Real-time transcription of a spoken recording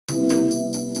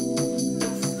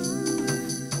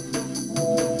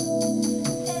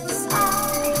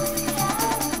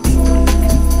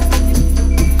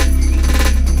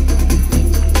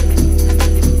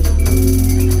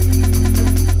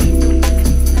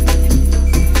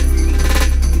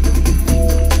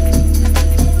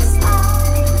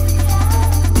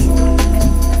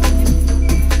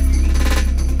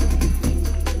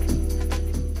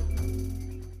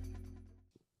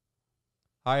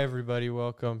Hi, everybody.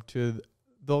 Welcome to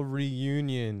the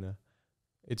reunion.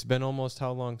 It's been almost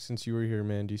how long since you were here,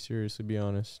 Mandy? Seriously, be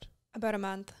honest. About a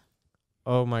month.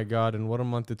 Oh, my God. And what a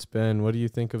month it's been. What do you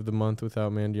think of the month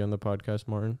without Mandy on the podcast,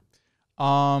 Martin?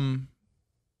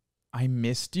 I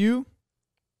missed you.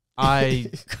 I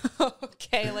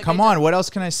Okay. Like come on. What else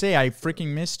can I say? I freaking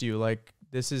missed you. Like,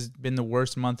 this has been the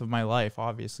worst month of my life,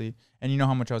 obviously. And you know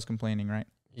how much I was complaining, right?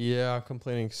 Yeah, I'm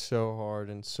complaining so hard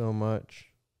and so much.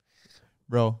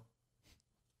 Bro.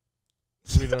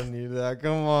 We don't need that.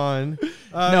 Come on.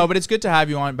 No, but it's good to have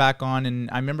you back on.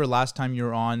 And I remember last time you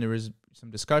were on, there was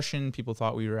some discussion. People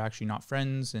thought we were actually not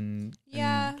friends, and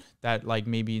that like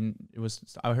maybe it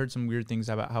was. I heard some weird things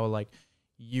about how like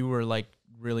you were like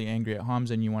really angry at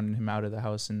Hamza and you wanted him out of the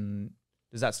house. And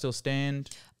does that still stand?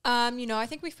 I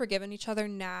think we've forgiven each other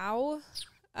now.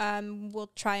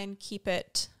 We'll try and keep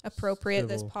it appropriate.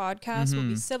 Civil. This podcast. We'll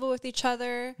be civil with each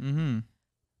other. Mm-hmm.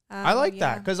 I like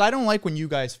that because I don't like when you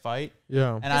guys fight.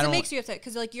 Yeah. And because it makes you upset.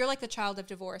 Because like you're like the child of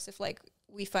divorce. If like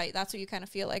we fight, that's what you kind of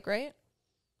feel like, right?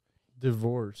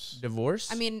 Divorce.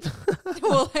 Divorce? I mean,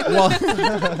 well,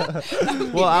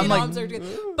 I'm like,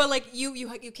 but like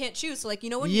you can't choose. So like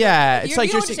when it's like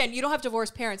you don't understand. You don't have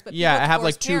divorced parents, but I have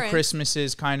like two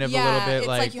Christmases, kind of a little bit. It's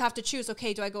like you have to choose.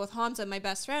 Okay, do I go with Hamza, my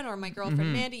best friend, or my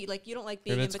girlfriend Mandy? Like you don't like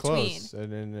being and in it's between. Close.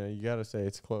 And then you gotta say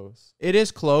it's close. It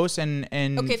is close, and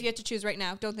okay, if you had to choose right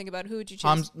now, don't think about it. Who would you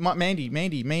choose?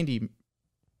 Mandy.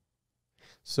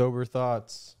 Sober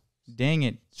thoughts. Dang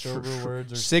it! Sober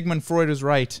words. Sigmund Freud is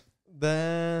right.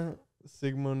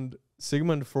 Sigmund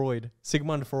Freud.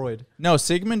 No,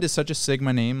 Sigmund is such a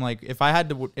Sigma name. Like if I had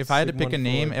to pick a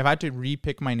name, Freud. if I had to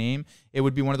re-pick my name, it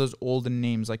would be one of those olden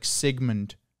names like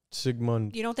Sigmund.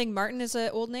 You don't think Martin is an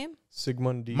old name?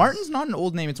 Sigmund. Martin's not an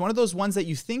old name. It's one of those ones that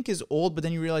you think is old, but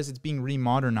then you realize it's being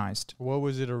remodernized. What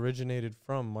was it originated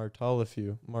from?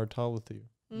 Martolithiu.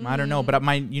 I don't know, but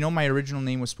my original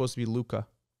name was supposed to be Luca.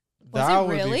 That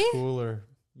would really? be cooler.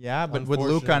 Yeah, but would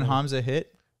Luca and Hamza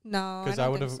hit? No, because I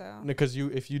would have. so. Because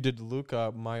if you did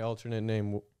Luca, my alternate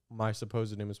name, my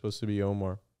supposed name is supposed to be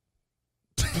Omar.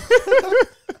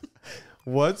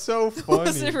 What's so funny?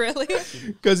 Was it really?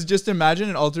 Because just imagine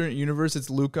an alternate universe.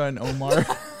 It's Luca and Omar.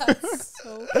 That's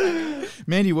so funny.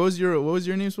 Mandy, what was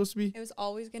your name supposed to be? It was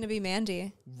always going to be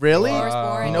Mandy. Really?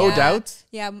 Born, no doubt.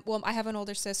 Yeah. Well, I have an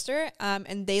older sister,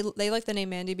 and they liked the name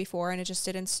Mandy before, and it just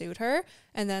didn't suit her.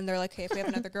 And then they're like, "Hey, if we have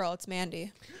another girl, it's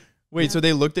Mandy." Wait, so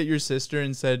they looked at your sister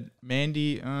and said,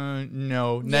 Mandy,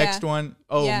 no. Next one,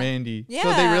 Mandy. Yeah.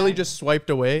 So they really just swiped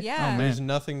away? Yeah. Oh, man. There's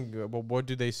nothing. Well, what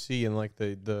do they see in like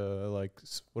the like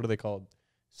what are they called?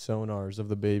 Sonars of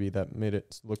the baby that made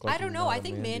it look like. I don't know. I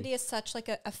think Mandy is such like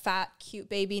a fat, cute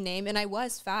baby name, and I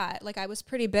was fat. Like I was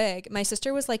pretty big. My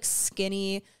sister was like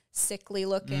skinny, sickly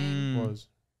looking.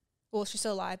 Well, she's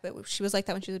still alive, but she was like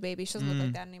that when she was a baby. She doesn't look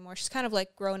like that anymore. She's kind of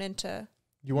like grown into.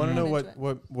 You want to know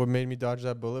what made me dodge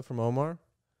that bullet from Omar?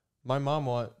 My mom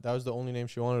that was the only name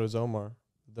she wanted was Omar.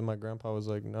 Then my grandpa was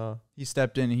like, nah. He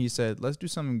stepped in and he said, let's do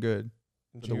something good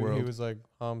for the world. He was like,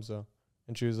 Hamza.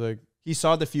 And she was like... He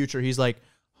saw the future. He's like,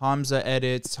 Hamza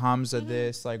edits, Hamza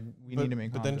this. Like, we need to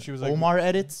make But Hamza. then she was like... Omar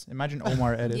edits? Imagine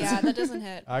Omar edits. Yeah, that doesn't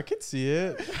hit. I could see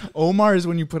it. Omar is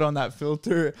when you put on that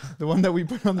filter. The one that we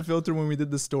put on the filter when we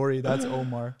did the story. That's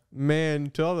Omar.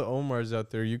 Man, to all the Omars out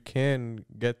there, you can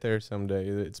get there someday.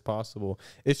 It's possible.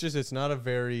 It's just, it's not a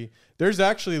very... There's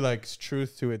actually like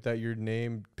truth to it that your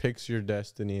name picks your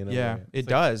destiny in a way. It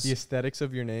does. The aesthetics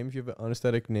of your name, if you have an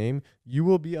unaesthetic name, you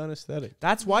will be unaesthetic.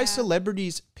 That's why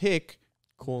celebrities pick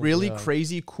really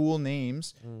crazy cool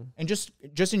names and just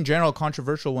in general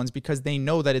controversial ones because they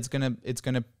know that it's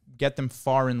gonna get them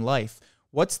far in life.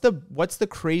 What's the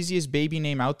craziest baby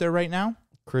name out there right now?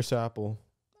 Chris Apple.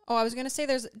 Oh, I was gonna say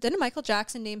didn't Michael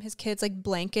Jackson name his kids like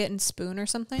Blanket and Spoon or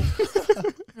something?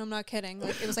 No, I'm not kidding.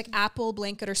 Like it was like Apple,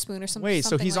 Blanket, or Spoon or something. Wait,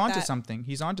 so he's like onto that. something.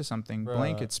 He's onto something. Bruh.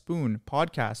 Blanket, Spoon,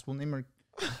 podcast. We'll name our.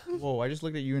 Whoa! I just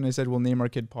looked at you and I said we'll name our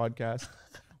kid podcast.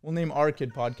 We'll name our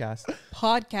kid podcast.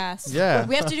 Podcast. Yeah.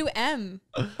 We have to do M.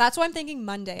 That's why I'm thinking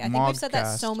Monday. I think we've said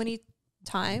that so many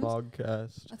times.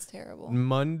 Podcast. That's terrible.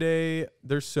 Monday.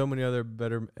 There's so many other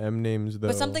better M names though.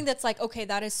 But something that's like, okay,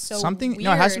 that is so something. weird,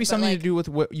 No, it has to be something like, to do with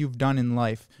what you've done in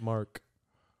life. Mark.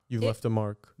 You've left a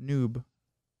mark. Noob.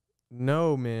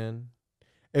 No, man.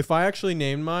 If I actually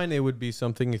named mine, it would be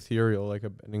something ethereal, like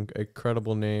an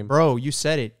incredible name. Bro, you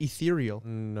said it. Ethereal.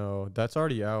 No, that's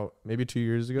already out. Maybe 2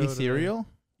 years ago. Ethereal?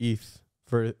 ETH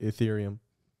for Ethereum.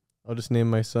 I'll just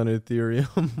name my son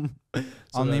Ethereum.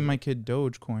 I'll name my kid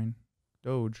Dogecoin.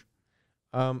 Doge.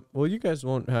 Well, you guys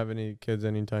won't have any kids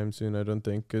anytime soon, I don't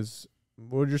think, because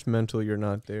just mentally you're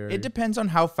not there. It depends on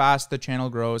how fast the channel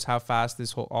grows, how fast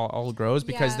this whole all grows,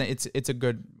 because then it's a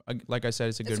good, like I said,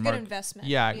 it's a good investment.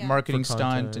 Yeah, marketing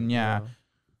stunt, and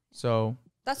so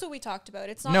that's what we talked about.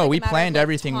 It's not no, like we a matter planned of, like,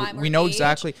 everything. time We or know age.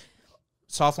 exactly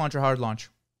soft launch or hard launch.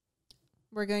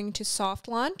 We're going to soft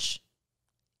launch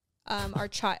our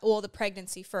child. Well, the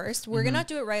pregnancy first. We're gonna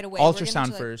do it right away.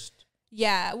 Ultrasound first.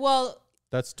 Yeah. Well,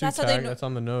 that's how they that's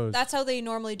on the nose. That's how they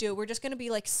normally do it. We're just gonna be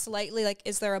like slightly like,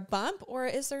 is there a bump or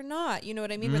is there not? You know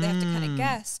what I mean? Where they have to kind of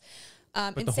guess.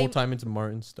 But the whole time it's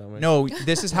Martin's stomach. No,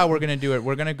 this is how we're gonna do it.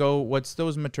 We're gonna go. What's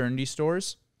those maternity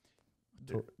stores?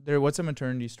 What's a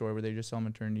maternity store where they just sell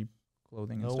maternity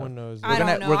clothing and stuff? No one knows. I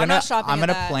don't know. I'm not shopping I'm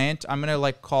gonna at that. I'm gonna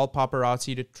like call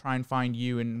paparazzi to try and find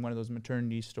you in one of those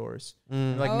maternity stores.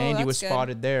 Like Mandy was that's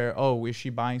spotted there. Oh, is she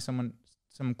buying someone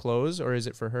some clothes or is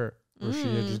it for her? Or is she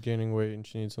just gaining weight and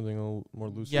she needs something a little more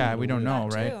loose? Yeah, we don't know,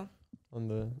 right?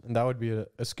 And that would be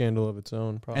a scandal of its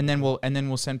own. Probably. And then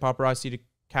we'll send paparazzi to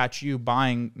catch you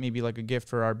buying maybe like a gift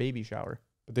for our baby shower.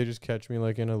 But they just catch me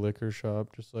like in a liquor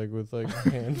shop, just like with like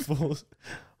handfuls.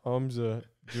 Hamza,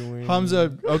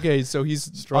 okay, so he's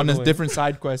struggling. on a different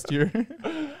side quest here.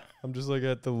 I'm just like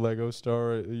at the Lego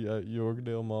store at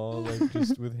Yorkdale Mall, like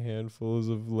just with handfuls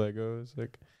of Legos.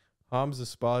 Like Hamza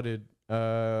spotted.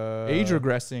 Age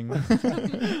regressing.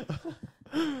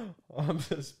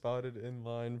 Hamza spotted in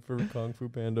line for Kung Fu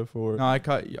Panda 4. No, I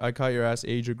caught your ass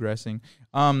age regressing.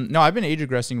 No, I've been age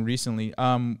regressing recently.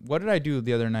 What did I do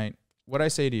the other night? What did I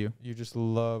say to you? You just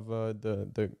love the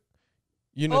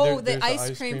the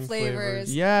ice cream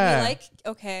flavors. Yeah.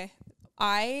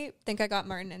 I think I got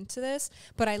Martin into this,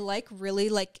 but I like really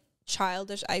like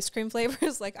childish ice cream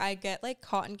flavors. Like I get like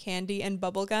cotton candy and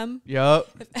bubble gum. Yep.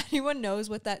 If anyone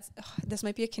knows what this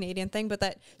might be a Canadian thing, but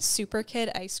that Super Kid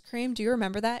ice cream, do you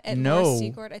remember that at North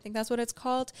Seacourt? I think that's what it's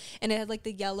called. And it had like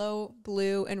the yellow,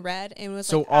 blue, and red. And it was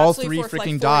so like all three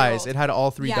freaking dyes. It had all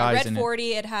three dyes in it. Red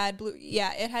 40, it had blue.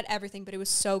 Yeah, it had everything, but it was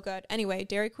so good. Anyway,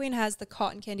 Dairy Queen has the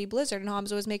cotton candy blizzard, and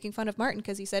Hamza was making fun of Martin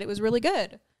because he said it was really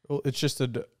good. Well,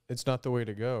 it's not the way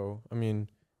to go. I mean,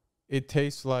 it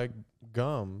tastes like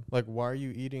gum. Like, why are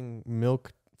you eating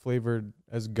milk flavored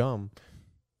as gum?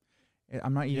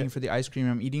 I'm not eating it for the ice cream.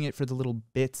 I'm eating it for the little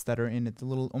bits that are in it. The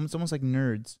little, almost like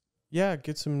nerds. Yeah,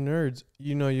 get some nerds.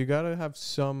 You know, you gotta have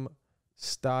some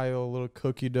style, little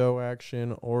cookie dough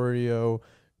action, Oreo,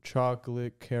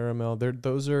 chocolate, caramel.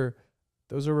 Those are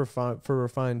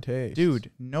refined taste.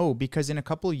 Dude, no, because in a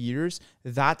couple of years,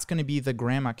 that's gonna be the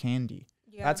grandma candy.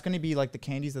 Yeah. That's going to be like the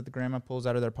candies that the grandma pulls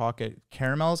out of their pocket.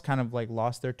 Caramels kind of like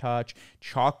lost their touch.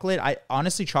 Chocolate,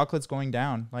 honestly, chocolate's going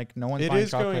down. Like no one's buying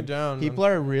chocolate. It is going down. People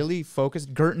are really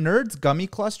focused. Nerds gummy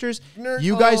clusters.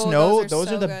 You guys know those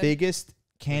are the biggest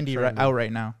candy out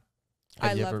right now.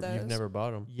 I love those. You've never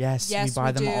bought them. Yes, we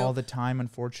buy them all the time,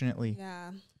 unfortunately.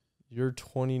 Yeah. You're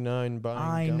 29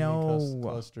 buying gummy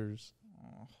clusters.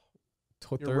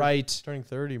 You're right. Turning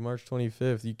 30 March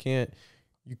 25th.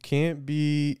 You can't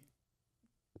be...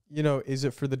 You know, is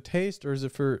it for the taste or is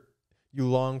it for you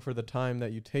long for the time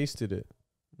that you tasted it?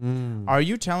 Are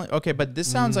you telling? Okay, but this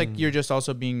sounds like you're just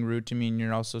also being rude to me, and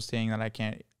you're also saying that I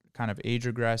can't kind of age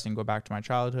regress and go back to my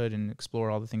childhood and explore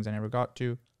all the things I never got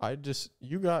to. You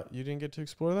didn't get to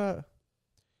explore that?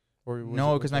 Or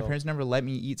no, because my parents never let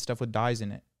me eat stuff with dyes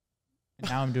in it. And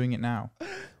now I'm doing it now.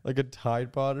 Like a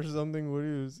Tide Pod or something? What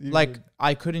is like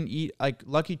I couldn't eat like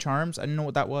Lucky Charms. I didn't know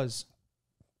what that was.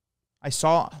 I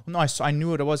knew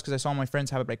what it was because I saw my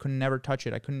friends have it, but I could never touch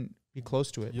it. I couldn't be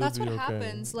close to it. That's what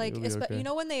happens. Like, you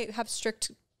know, when you have strict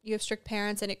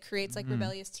parents and it creates like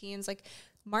rebellious teens. Like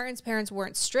Martin's parents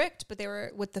weren't strict, but they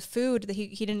were with the food that he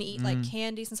didn't eat like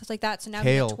candies and stuff like that. So now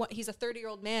he's a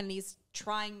 30-year-old man and he's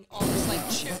trying all this like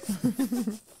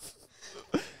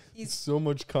He's so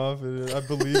much confident. I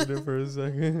believed it for a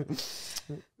second.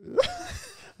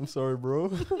 I'm sorry,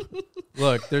 bro.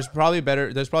 Look, there's probably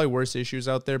worse issues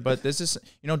out there, but this is,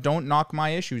 don't knock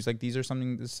my issues. Like this is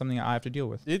something I have to deal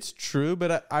with. It's true,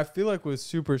 but I feel like with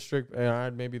super strict, and I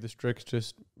had maybe the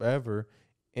strictest ever,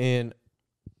 and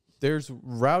there's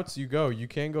routes you go. You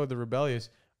can't go the rebellious.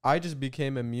 I just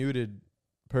became a muted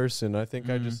person. I think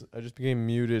I just became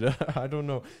muted. I don't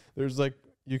know. There's like,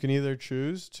 you can either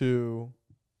choose to,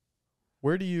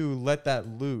 where do you let that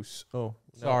loose? Oh,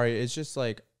 no. Sorry. It's just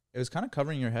like, it was kind of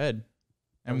covering your head.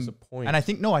 That was the point. And I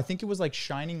think it was like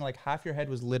shining, like half your head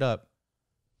was lit up.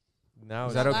 Now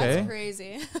is that okay? That's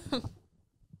crazy.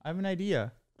 I have an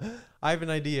idea. I have an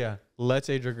idea. Let's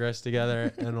age regress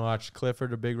together and watch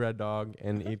Clifford the Big Red Dog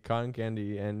and eat cotton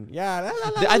candy. And yeah,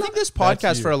 I think this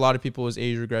podcast for a lot of people is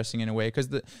age regressing in a way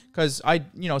because I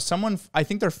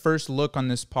think their first look on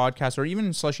this podcast or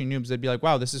even Slushy Noobs, they'd be like,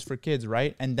 wow, this is for kids,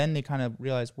 right? And then they kind of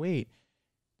realize, wait,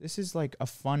 this is like a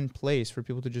fun place for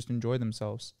people to just enjoy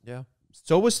themselves. Yeah.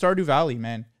 So was Stardew Valley,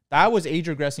 man. That was age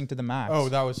regressing to the max. Oh,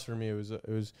 that was for me. It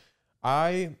was.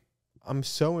 I'm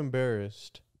so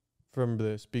embarrassed from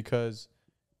this because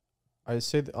I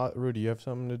say, Rudy, you have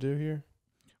something to do here?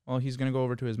 Well, he's going to go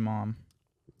over to his mom.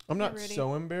 I'm not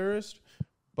so embarrassed,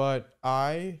 but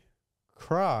I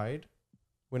cried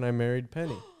when I married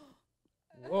Penny.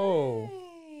 Whoa.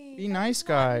 Hey, Be nice,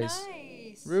 guys.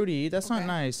 Nice. Rudy, that's not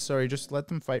nice. Sorry, just let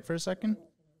them fight for a second.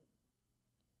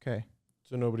 Okay.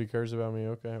 So nobody cares about me,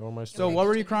 okay? Or my So what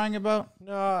were you crying about?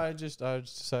 No, I just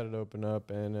decided to open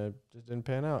up, and it just didn't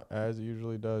pan out as it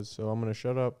usually does. So I'm gonna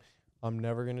shut up. I'm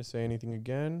never gonna say anything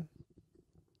again.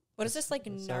 What is this like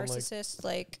narcissist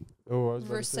like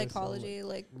reverse psychology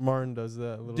like Martin does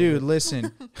that a little Dude, bit.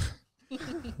 listen.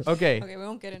 Okay. Okay, we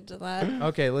won't get into that.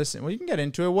 Okay, listen. Well, you can get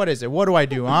into it. What is it? What do I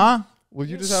do, huh? Will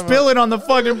you just spill it on the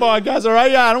fucking podcast, all right?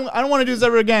 Yeah, I don't want to do this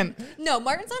ever again. No,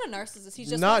 Martin's not a narcissist. He's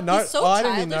just not he's so I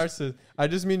childish. didn't mean narcissist. I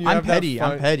just mean you I'm have petty. That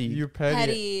fun, I'm petty. You're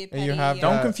petty. Petty, you have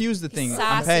Don't that- confuse the thing. Sassy,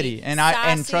 I'm petty,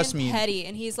 and trust me. Petty,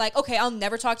 and he's like, okay, I'll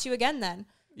never talk to you again. Then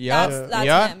Yep.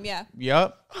 that's him. Yeah.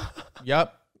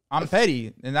 Yep. I'm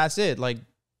petty, and that's it. Like,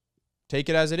 take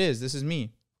it as it is. This is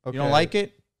me. Okay. You don't like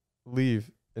it? Leave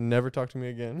and never talk to me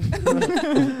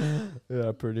again.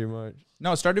 Yeah, pretty much.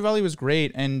 No, Stardew Valley was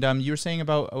great, and you were saying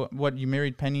about what you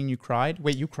married Penny and you cried.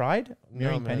 Wait, you cried?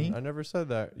 Marrying Penny? I never said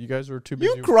that. You guys were too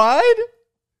busy. You cried?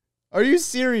 Are you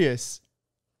serious?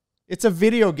 It's a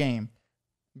video game.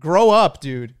 Grow up,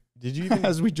 dude. Did you even?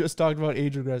 As we just talked about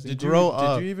age regressing. Did Grow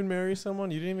up. Did you even marry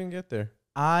someone? You didn't even get there.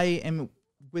 I am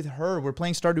with her. We're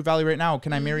playing Stardew Valley right now.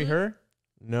 Can I marry her?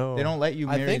 No. They don't let you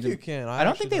marry. I think you can. I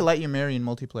don't think they let you marry in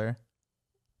multiplayer.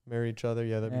 Marry each other.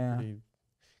 Yeah, that'd be pretty.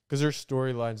 Because there's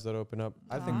storylines that open up.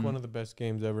 I think one of the best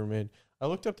games ever made. I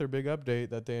looked up their big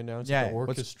update that they announced. Yeah, the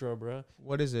orchestra, bruh.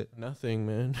 What is it? Nothing,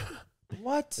 man.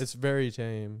 What? It's very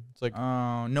tame. It's like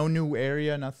no new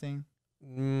area, nothing.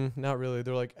 Not really.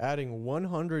 They're like adding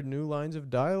 100 new lines of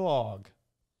dialogue.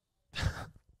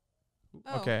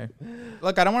 Okay.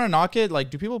 Look, I don't want to knock it. Like,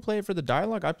 do people play it for the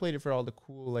dialogue? I played it for all the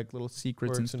cool, like, little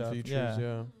secrets and stuff. Features,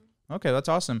 yeah. Okay, that's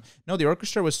awesome. No, the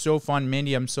orchestra was so fun.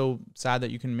 Mandy, I'm so sad that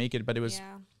you couldn't make it, but it was,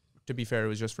 to be fair, it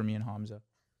was just for me and Hamza.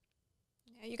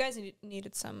 Yeah, you guys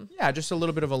needed some. Yeah, just a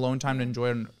little bit of alone time to enjoy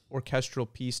an orchestral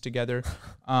piece together.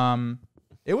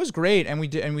 It was great, and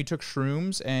we took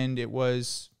shrooms, and it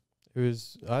was.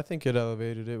 I think it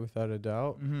elevated it without a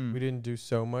doubt. Mm-hmm. We didn't do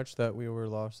so much that we were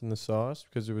lost in the sauce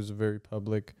because it was a very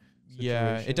public situation.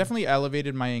 Yeah, it definitely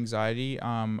elevated my anxiety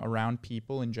around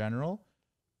people in general,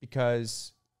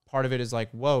 because part of it is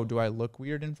like, whoa, do I look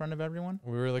weird in front of everyone?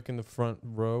 We were like in the front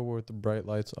row with the bright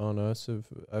lights on us.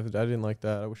 I didn't like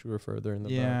that. I wish we were further in the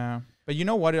back. Yeah, but you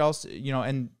know what else?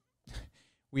 And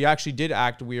we actually did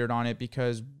act weird on it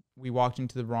because we walked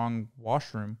into the wrong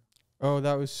washroom. Oh,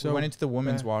 that was so. We went into the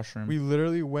women's washroom. We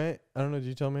literally went. I don't know. Did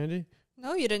you tell Mandy?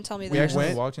 No, you didn't tell me that. We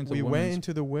actually walked into. We went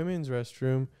into the women's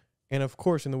restroom, and of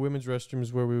course, in the women's restroom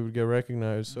is where we would get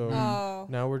recognized. So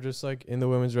now we're just like in the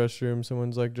women's restroom.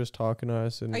 Someone's like just talking to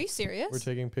us, and are you serious? We're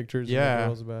taking pictures. Yeah. In the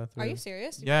girls' bathroom. Are you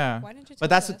serious? Yeah. Why didn't you?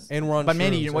 But that's us? And we're on. But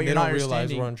Mandy, shrooms, what and you're they not don't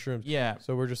realize understanding. we're on shrooms. Yeah.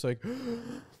 So we're just like.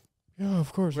 Yeah,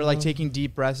 of course. We're like taking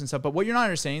deep breaths and stuff. But what you're not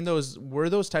understanding, we're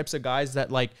those types of guys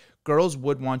that like girls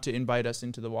would want to invite us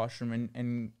into the washroom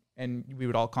and we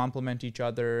would all compliment each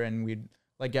other and we'd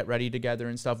like get ready together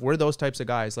and stuff. We're those types of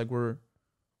guys. Like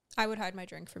I would hide my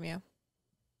drink from you.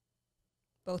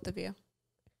 Both of you.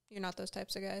 You're not those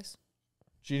types of guys.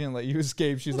 She didn't let you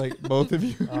escape. She's like, both of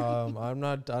you. I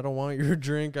don't want your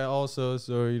drink also,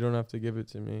 so you don't have to give it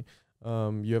to me.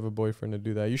 You have a boyfriend to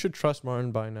do that. You should trust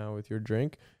Martin by now with your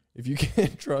drink. If you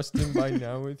can't trust him by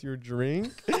now with your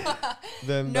drink,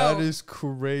 then that is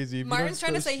crazy. Martin's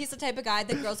trying to say he's the type of guy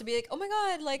that girls would be like, oh my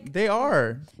God, like. They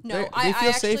are. No, they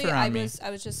feel safe around me. I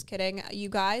was just kidding. You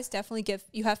guys definitely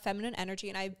you have feminine energy.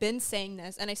 And I've been saying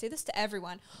this, and I say this to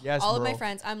everyone. Yes, all of my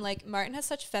friends. I'm like, Martin has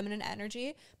such feminine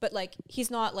energy, but like,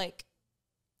 he's not like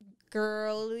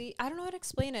girly. I don't know how to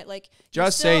explain it. Like,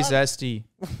 just say zesty.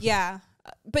 Yeah.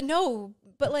 But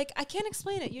like, I can't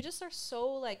explain it. You just are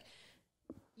so like,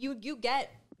 you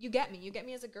get me. You get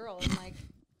me as a girl, and like,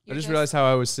 I just realized how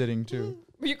I was sitting too.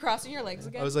 Were you crossing your legs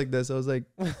again? I was like this. I was like,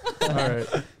 all right.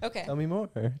 Okay. Tell me more.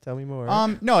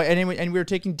 No, and we were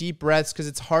taking deep breaths because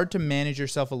it's hard to manage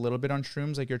yourself a little bit on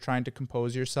shrooms. Like you're trying to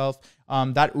compose yourself.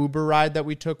 That Uber ride that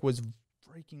we took was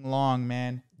freaking long,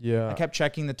 man. Yeah. I kept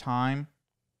checking the time.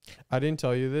 I didn't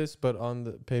tell you this, but on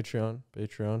the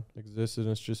Patreon exists, and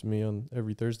it's just me on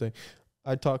every Thursday.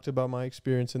 I talked about my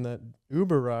experience in that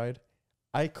Uber ride.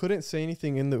 I couldn't say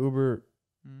anything in the Uber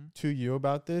to you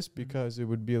about this because it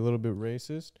would be a little bit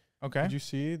racist. Okay. Did you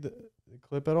see the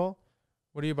clip at all?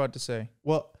 What are you about to say?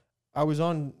 Well, I was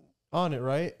on it,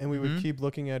 right? And we would keep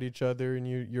looking at each other, and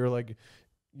you're like,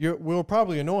 we were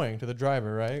probably annoying to the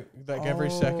driver, right? Like every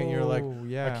second you're like,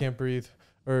 I can't breathe.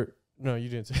 Or no, you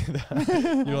didn't say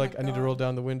that. You're like, I need to roll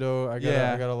down the window. I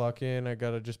gotta lock in. I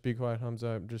gotta just be quiet,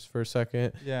 Hamza, just for a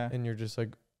second. Yeah. And you're just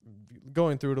like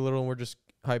going through it a little, and we're just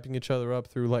hyping each other up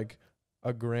through like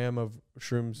a gram of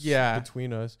shrooms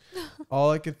between us.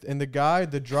 All I could, and the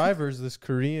driver's this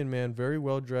Korean man, very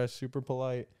well dressed, super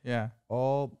polite. Yeah.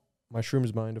 All my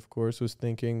shrooms mind, of course, was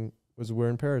we're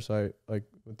in Parasite, like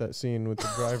with that scene with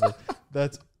the driver.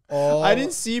 That's all. I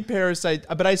didn't see Parasite,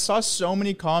 but I saw so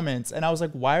many comments, and I was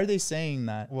like, why are they saying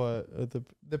that? What?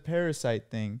 The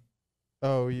Parasite thing.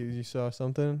 Oh, you saw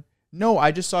something? No,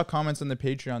 I just saw comments on the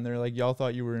Patreon. They're like, y'all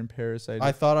thought you were in Parasite.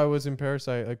 I thought I was in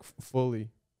Parasite, like fully.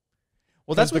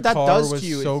 Well, that's what that does to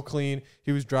you. The car was so clean.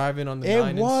 He was driving on the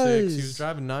 9 and 6. He was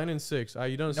driving 9 and 6. You don't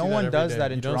see that every day. No one does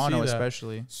that in Toronto,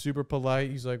 especially. Super polite.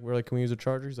 He's like, we're like, can we use a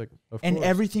charger? He's like, of course. And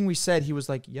everything we said, he was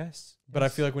like, yes. But I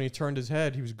feel like when he turned his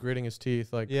head, he was gritting his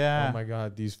teeth. Like, oh my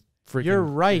God, these freaking. You're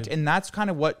right. And that's kind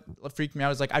of what freaked me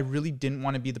out. Is like, I really didn't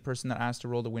want to be the person that asked to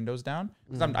roll the windows down.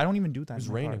 Because I don't even do that. It was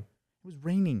raining. It was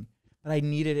raining. But I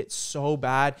needed it so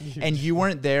bad. And you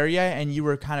weren't there yet. And you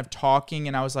were kind of talking.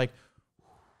 And I was like,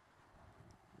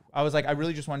 I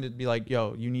really just wanted to be like,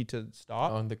 yo, you need to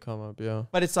stop. On the come up, yeah.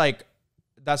 But it's like,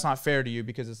 that's not fair to you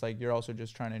because it's like, you're also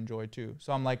just trying to enjoy too.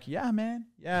 So I'm like, yeah, man.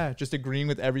 Yeah. Just agreeing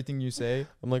with everything you say.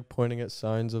 I'm like pointing at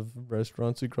signs of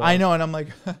restaurants across. I know. And I'm like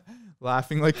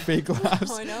laughing like fake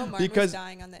laughs. Oh, I know. Mark was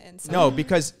dying on the inside. No,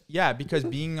 because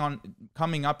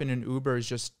coming up in an Uber is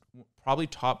just probably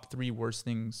top 3 worst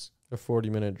things. A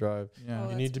 40-minute drive. Yeah.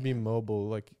 You need to be mobile.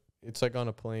 Like, it's like on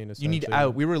a plane. You need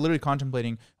out. We were literally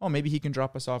contemplating, maybe he can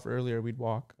drop us off earlier. We'd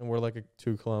walk. And we're like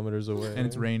 2 kilometers away. And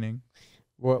it's raining.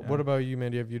 What about you,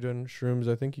 Mandy? Have you done shrooms?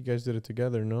 I think you guys did it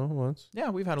together, no? Once? Yeah,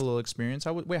 we've had a little experience.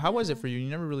 How was it for you? You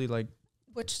never really like...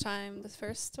 Which time? The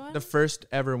first one? The first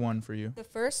ever one for you. The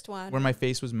first one. Where my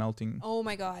face was melting. Oh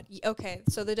my God. Okay,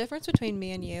 so the difference between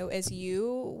me and you is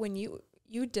when you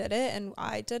did it and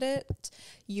I did it,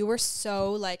 you were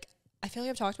so like... I feel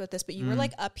like I've talked about this, but you were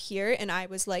like up here and I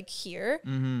was like here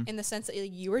in the sense that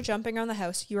you were jumping around the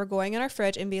house. You were going in our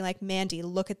fridge and being like, Mandy,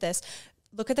 look at this.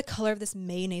 Look at the color of this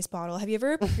mayonnaise bottle. Have you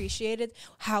ever appreciated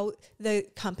how the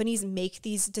companies make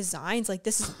these designs? Like,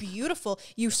 this is beautiful.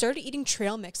 You started eating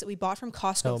trail mix that we bought from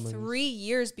Costco 3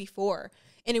 years before.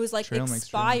 And it was like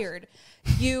expired.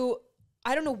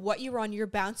 I don't know what you were on. You're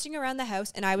bouncing around the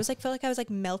house, and I was like, felt like I was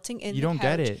like melting in. You don't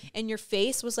get it, and your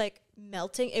face was like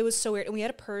melting. It was so weird, and we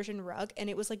had a Persian rug, and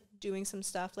it was like doing some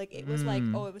stuff. Like it was like,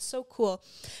 it was so cool.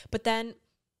 But then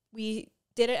we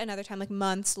did it another time, like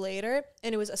months later,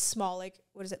 and it was a small, like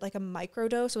what is it, like a micro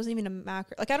dose? It wasn't even a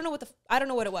macro. Like I don't know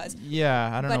what it was.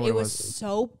 Yeah, I don't know what it was. But it was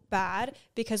so bad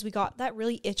because we got that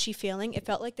really itchy feeling. It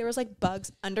felt like there was like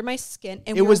bugs under my skin,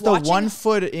 and it was the 1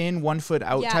 foot in, 1 foot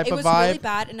out type of vibe. Yeah, it was really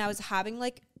bad, and I was having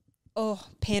like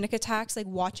panic attacks, like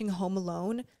watching Home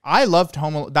Alone. I loved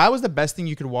Home Alone. That was the best thing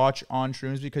you could watch on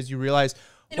shrooms because you realized.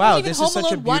 And wow, this is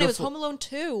such a beautiful... It was Home Alone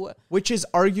 2. Which is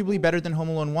arguably better than Home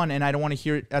Alone 1, and I don't want to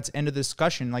hear it. That's end of the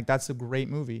discussion. Like, that's a great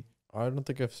movie. I don't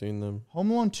think I've seen them.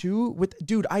 Home Alone 2?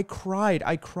 Dude, I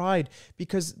cried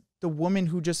because the woman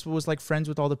who just was, like, friends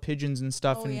with all the pigeons and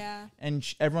stuff.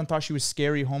 And everyone thought she was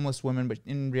scary homeless woman, but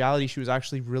in reality, she was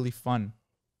actually really fun.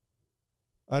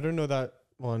 I don't know that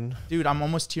one. Dude, I'm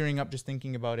almost tearing up just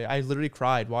thinking about it. I literally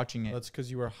cried watching it. That's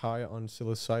because you were high on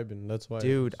psilocybin. That's why.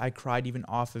 Dude, I cried even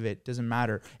off of it. Doesn't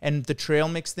matter. And the trail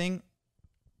mix thing,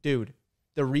 dude,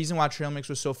 the reason why trail mix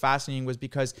was so fascinating was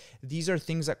because these are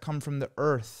things that come from the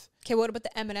earth. Okay, what about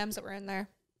the M&Ms that were in there?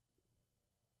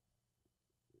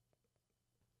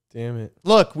 Damn it.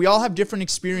 Look, we all have different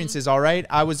experiences, all right?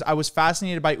 I was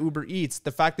fascinated by Uber Eats.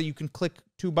 The fact that you can click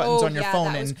 2 buttons on your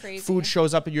phone and food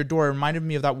shows up at your door reminded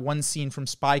me of that one scene from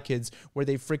Spy Kids where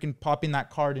they freaking pop in that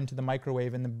card into the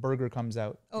microwave and the burger comes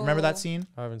out. Remember that scene?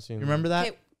 I haven't seen it. You remember that?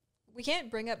 Okay, we can't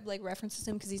bring up like references to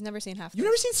him because he's never seen half. You've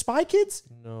never seen Spy Kids?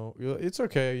 No. It's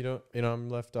okay. I'm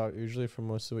left out usually from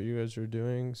most of what you guys are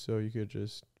doing, so you could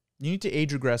just... You need to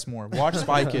age regress more. Watch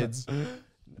Spy Kids.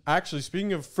 Actually,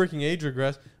 speaking of freaking age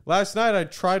regress, last night I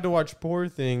tried to watch Poor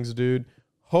Things, dude.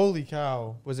 Holy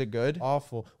cow. Was it good?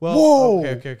 Awful. Well, Whoa.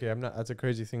 Okay. I'm not. That's a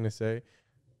crazy thing to say.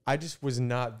 I just was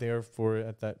not there for it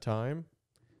at that time.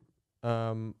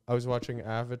 I was watching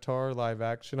Avatar live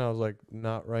action. I was like,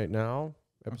 not right now.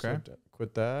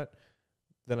 Quit that.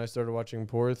 Then I started watching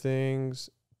Poor Things.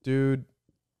 Dude,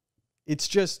 it's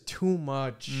just too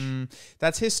much.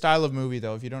 That's his style of movie,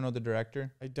 though, if you don't know the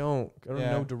director. I don't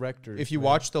know directors. If you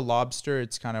watch The Lobster,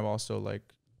 it's kind of also like...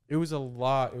 It was a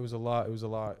lot. And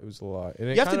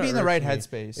you have to be in the right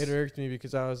headspace. It irked me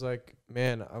because I was like,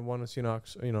 man, I want to see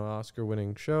an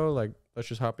Oscar-winning show. Like, let's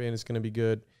just hop in. It's going to be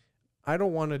good. I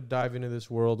don't want to dive into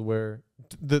this world where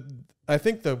I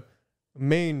think the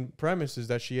main premise is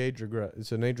that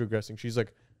it's an age regressing. She's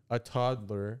like a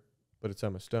toddler, but it's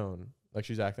Emma Stone. Like,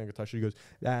 she's acting like a toddler. She goes,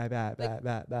 bah, bah, bah,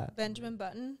 bah, bah. Benjamin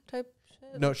Button type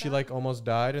shit? No, she like almost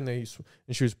died, and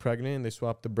she was pregnant, and they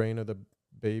swapped the brain of the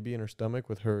baby in her stomach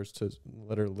with hers to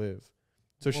let her live.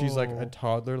 So she's like a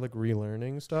toddler, like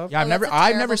relearning stuff. Yeah,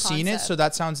 I've never seen it, so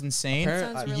that sounds insane.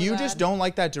 You just don't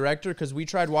like that director because we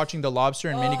tried watching The Lobster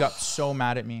and Mandy got so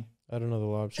mad at me. I don't know The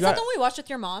Lobster. Is that the one we watched with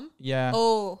your mom? Yeah.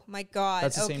 Oh my god.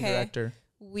 That's the same director.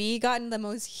 We got in the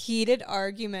most heated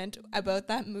argument about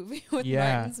that movie with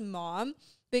Martin's mom.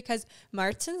 Because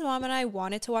Martin's mom and I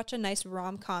wanted to watch a nice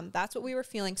rom-com. That's what we were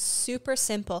feeling. Super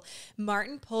simple.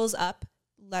 Martin pulls up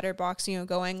Letterboxd,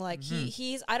 going like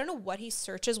he's I don't know what he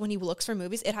searches when he looks for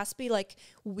movies. It has to be like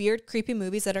weird, creepy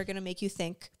movies that are going to make you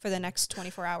think for the next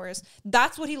 24 hours.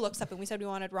 That's what he looks up, and we said we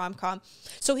wanted rom-com.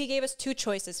 So he gave us two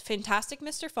choices: Fantastic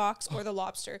Mr. Fox or The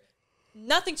Lobster.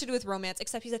 Nothing to do with romance,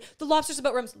 except he said, The Lobster's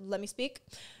about romance. Let me speak.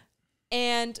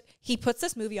 And he puts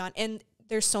this movie on, and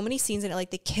there's so many scenes in it,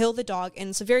 like they kill the dog, and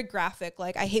it's very graphic.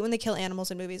 Like, I hate when they kill animals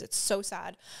in movies. It's so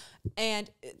sad. And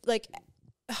like,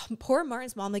 poor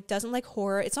Martin's mom like doesn't like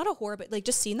horror. It's not a horror, but like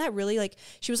just seeing that, really, like,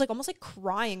 she was like almost like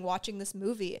crying watching this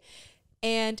movie,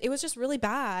 and it was just really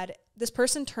bad. This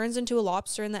person turns into a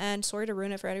lobster in the end. Sorry to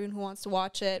ruin it for anyone who wants to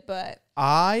watch it, but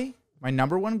my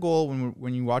number one goal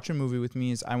when you watch a movie with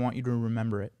me is I want you to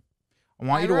remember it. I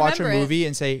want you to watch a movie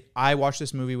and say, I watched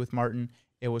this movie with Martin.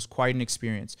 It was quite an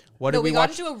experience. What did we watch?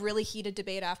 We got into a really heated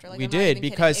debate after. Like, we did,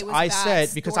 because I said,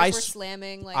 because I were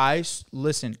slamming. Like, I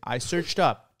searched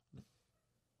up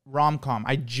rom-com.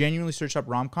 I genuinely searched up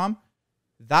rom-com.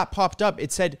 That popped up.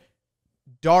 It said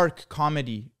dark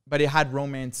comedy, but it had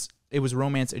romance. It was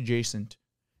romance adjacent.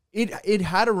 It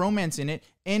had a romance in it,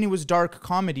 and it was dark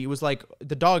comedy. It was like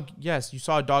the dog. Yes, you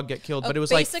saw a dog get killed, but it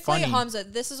was like funny. Basically, Hamza,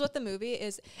 this is what the movie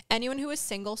is. Anyone who is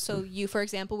single, so you, for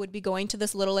example, would be going to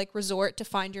this little like resort to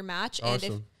find your match,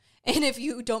 awesome. and if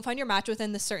you don't find your match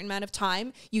within this certain amount of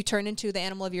time, you turn into the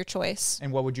animal of your choice.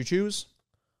 And what would you choose?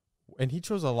 And he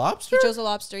chose a lobster? He chose a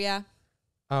lobster, yeah.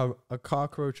 A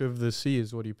cockroach of the sea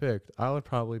is what he picked. I would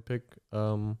probably pick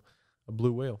a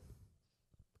blue whale.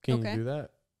 Can you do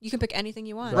that? You can pick anything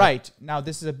you want. Right. Now,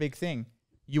 this is a big thing.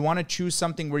 You want to choose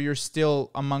something where you're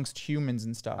still amongst humans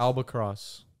and stuff.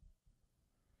 Albatross.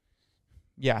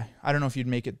 Yeah. I don't know if you'd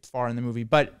make it far in the movie.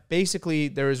 But basically,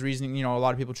 there was reasoning, a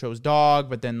lot of people chose dog,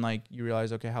 but then, like, you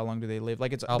realize, okay, how long do they live?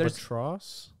 Like, it's...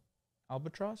 Albatross?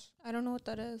 Albatross? I don't know what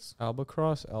that is.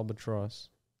 Albatross?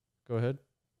 Go ahead.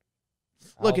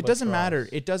 Look, it doesn't matter.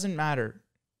 It doesn't matter.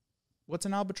 What's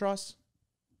an albatross?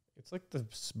 It's like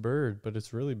this bird, but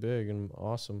it's really big and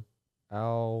awesome.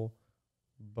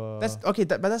 That's okay,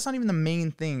 but that's not even the main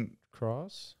thing.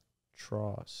 Tross.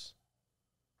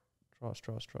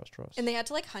 And they had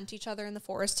to like hunt each other in the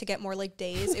forest to get more like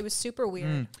days. It was super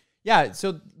weird. Yeah,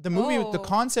 so the movie, the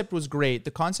concept was great.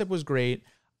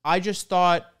 I just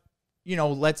thought,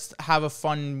 let's have a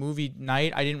fun movie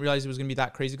night. I didn't realize it was going to be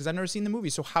that crazy because I've never seen the movie.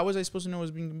 So how was I supposed to know it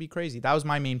was going to be crazy? That was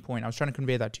my main point. I was trying to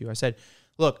convey that to you. I said,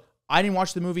 look, I didn't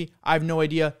watch the movie. I have no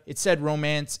idea. It said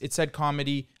romance. It said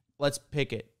comedy. Let's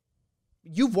pick it.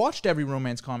 You've watched every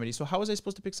romance comedy, so how was I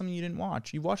supposed to pick something you didn't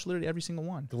watch? You watched literally every single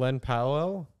one. Glenn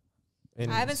Powell? I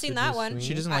haven't seen that one.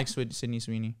 She doesn't like Sydney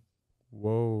Sweeney.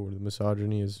 Whoa, the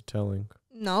misogyny is telling.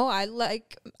 No, I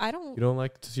don't. You don't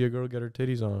like to see a girl get her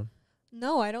titties on?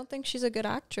 No, I don't think she's a good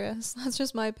actress. That's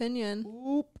just my opinion.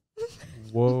 Oop.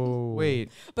 Whoa.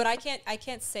 Wait. But I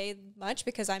can't say much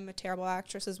because I'm a terrible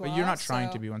actress as well. But you're not trying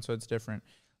to be one, so it's different.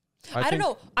 I don't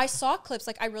know. I saw clips.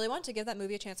 Like, I really wanted to give that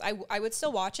movie a chance. I would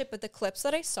still watch it, but the clips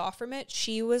that I saw from it,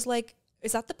 she was like,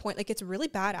 is that the point? Like, it's really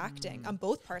bad acting on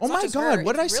both parts. Oh my God.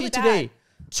 What did I see today?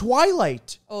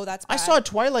 Twilight. Oh, that's bad. I saw a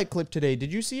Twilight clip today.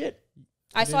 Did you see it?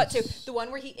 I saw it too. The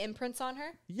one where he imprints on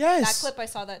her. Yes. That clip, I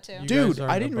saw that too. Dude,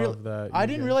 I didn't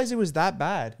realize it was that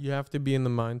bad. You have to be in the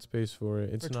mind space for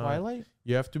it. It's for not Twilight.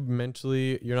 You have to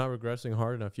mentally. You're not regressing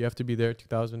hard enough. You have to be there.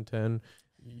 2010.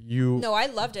 No, I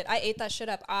loved it. I ate that shit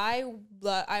up. I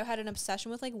had an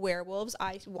obsession with like werewolves.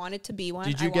 I wanted to be one.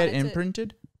 Did you get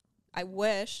imprinted? I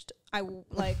wished.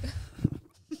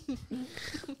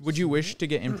 Would you wish to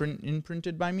get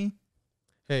imprinted by me?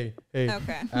 Hey.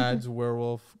 Okay. Adds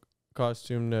werewolf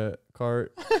costume to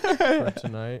cart for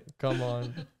tonight. Come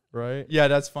on, right? Yeah,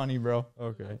 that's funny, bro.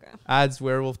 Okay. Adds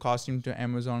werewolf costume to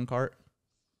Amazon cart.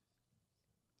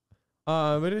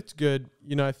 But it's good.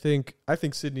 You know, I think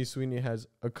Sydney Sweeney has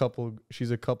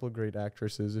she's a couple great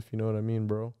actresses, if you know what I mean,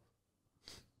 bro.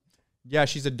 Yeah,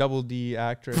 she's a double D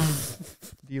actress.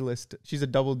 D-list. She's a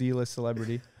double D-list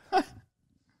celebrity.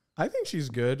 I think she's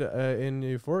good in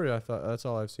Euphoria. I thought that's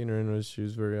all I've seen her in. She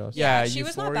was very awesome. Yeah, she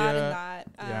was not bad in that.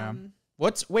 Yeah.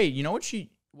 You know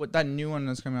what that new one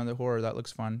that's coming out, the horror, that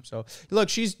looks fun. So look,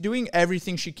 she's doing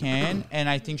everything she can, and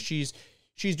I think she's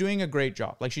doing a great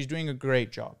job. Like, she's doing a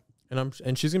great job.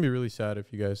 And she's gonna be really sad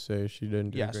if you guys say she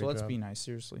didn't do a great job. So let's be nice,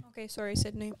 seriously. Okay, sorry,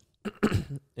 Sydney.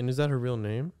 And is that her real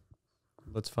name?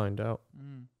 Let's find out.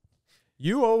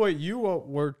 You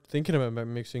were thinking about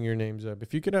mixing your names up.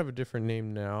 If you could have a different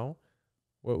name now,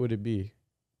 what would it be?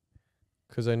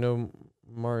 Because I know,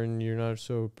 Martin, you're not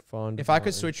so fond of If I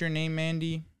could switch your name,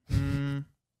 Mandy,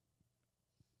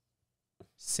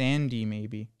 Sandy,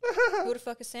 maybe. Who the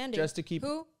fuck is Sandy? Just to keep...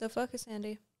 Who the fuck is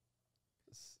Sandy?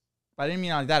 I didn't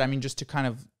mean like that. I mean just to kind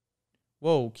of,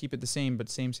 keep it the same, but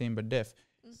same, but diff.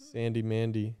 Sandy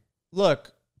Mandy.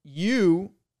 Look,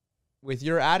 you... with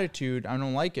your attitude, I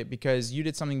don't like it because you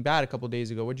did something bad a couple days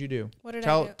ago. What'd you do? What did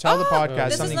I do? Tell the podcast.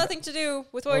 This has nothing to do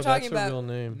with what we're talking about. That's her real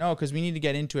name. No, because we need to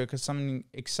get into it because something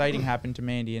exciting happened to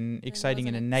Mandy, and exciting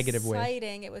in a negative way.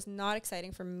 Exciting. It was not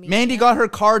exciting for me. Mandy got her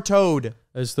car towed.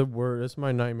 That's the word. That's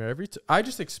my nightmare. I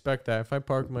just expect that. If I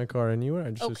park my car anywhere,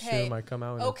 I just assume I come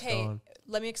out and it's gone.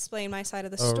 Let me explain my side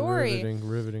of the story.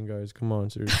 Riveting, guys. Come on,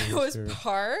 seriously. I was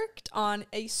parked on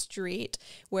a street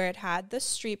where it had the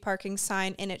street parking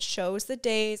sign, and it shows the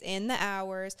days and the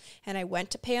hours, and I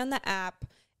went to pay on the app,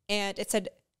 and it said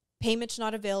payment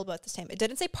not available at this time. It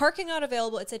didn't say parking not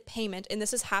available. It said payment, and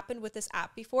this has happened with this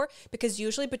app before, because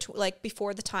usually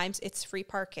before the times, it's free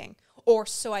parking. Or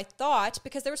so I thought,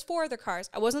 because there was 4 other cars.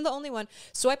 I wasn't the only one.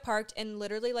 So I parked, and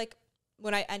literally,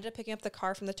 when I ended up picking up the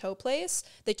car from the tow place,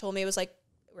 they told me it was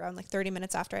around 30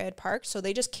 minutes after I had parked. So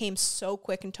they just came so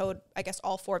quick and towed, I guess,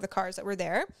 all 4 of the cars that were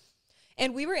there.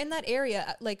 And we were in that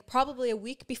area probably a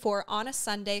week before on a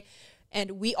Sunday.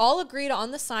 And we all agreed on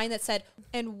the sign that said,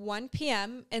 and 1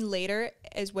 p.m. and later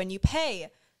is when you pay.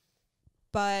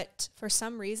 But for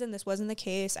some reason, this wasn't the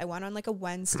case. I went on a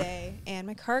Wednesday and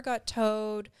my car got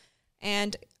towed.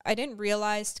 And I didn't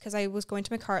realize because I was going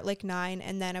to my car at 9.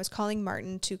 And then I was calling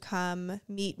Martin to come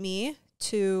meet me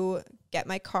to get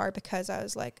my car because I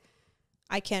was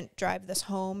I can't drive this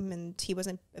home, and he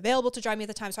wasn't available to drive me at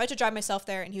the time. So I had to drive myself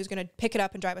there, and he was going to pick it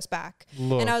up and drive us back.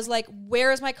 Look. And I was like,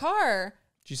 where is my car?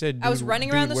 She said, I was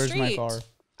running around the where's street. My car?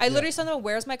 I literally said,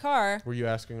 where's my car? Were you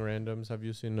asking randoms? Have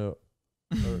you seen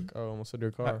I almost said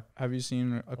your car. Have you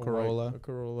seen a Corolla? A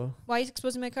Corolla. Why are you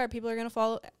exposing my car? People are going to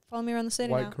follow me around the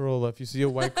city now. White Corolla. If you see a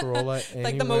white Corolla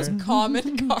anywhere, the most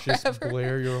common car just ever.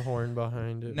 blare your horn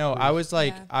behind it. No, please. I was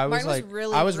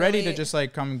I was ready to just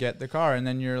come get the car, and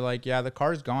then you're like, yeah, the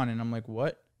car's gone, and I'm like,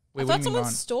 what? Wait, I thought someone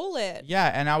stole it. Yeah,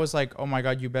 and I was like, oh my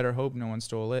god, you better hope no one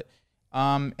stole it.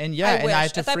 And yeah, I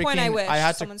had to at that point I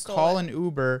had to call an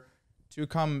Uber to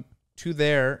come to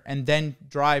there and then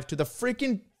drive to the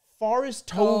freaking Forest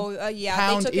Toad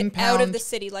they took it out of the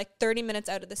city, 30 minutes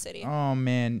out of the city. Oh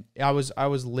man, I was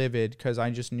livid because I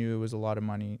just knew it was a lot of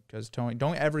money. Because towing,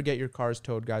 don't ever get your cars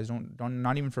towed, guys. Don't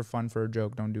not even for fun, for a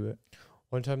joke. Don't do it.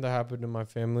 One time that happened to my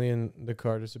family, and the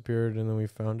car disappeared, and then we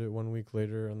found it 1 week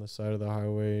later on the side of the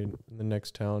highway in the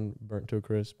next town, burnt to a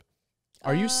crisp.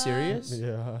 Are you serious?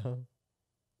 Yeah.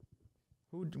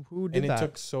 Who did and that? And it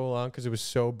took so long because it was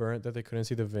so burnt that they couldn't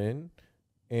see the VIN,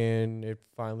 and it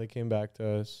finally came back to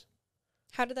us.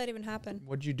 How did that even happen?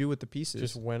 What'd you do with the pieces?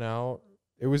 Just went out.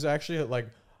 It was actually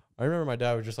I remember my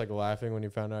dad was just laughing when he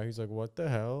found out. He's like, what the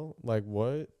hell? What?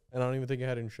 And I don't even think it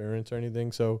had insurance or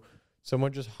anything. So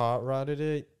someone just hot rodded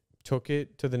it, took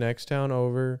it to the next town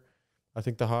over. I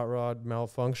think the hot rod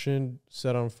malfunctioned,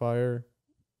 set on fire,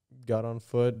 got on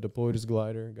foot, deployed his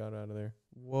glider, got out of there.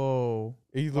 Whoa!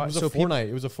 It was a Fortnite.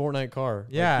 It was a Fortnite car.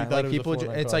 Yeah, people.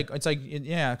 It's like kind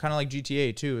of like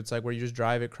GTA too. It's where you just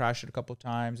drive it, crash it a couple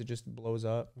times, it just blows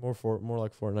up. More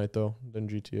like Fortnite though than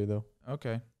GTA though.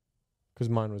 Okay. Because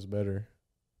mine was better.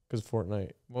 Because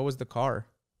Fortnite. What was the car?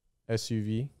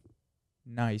 SUV.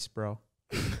 Nice, bro.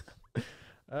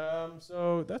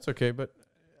 So that's okay, but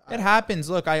it happens.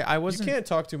 Look, I wasn't. You can't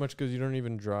talk too much because you don't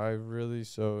even drive really.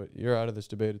 So you're out of this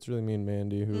debate. It's really me and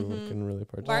Mandy who can really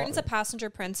participate. Martin's a passenger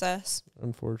princess.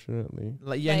 Unfortunately.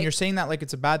 And you're saying that like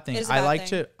it's a bad thing. I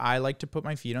like to put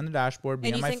my feet on the dashboard, be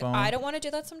and on you my think phone. I don't want to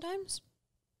do that sometimes?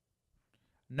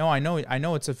 No, I know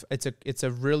it's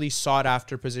a really sought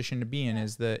after position to be in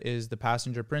is the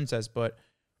passenger princess, but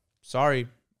sorry,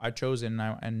 I chose it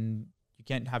and you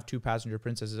can't have two passenger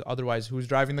princesses. Otherwise, who's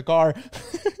driving the car?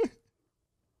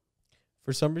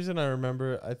 For some reason, I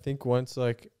remember, I think once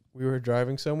like we were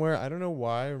driving somewhere. I don't know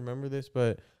why I remember this,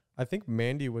 but I think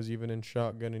Mandy was even in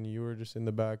shotgun and you were just in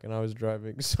the back and I was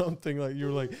driving something like you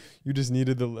were like, you just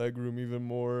needed the leg room even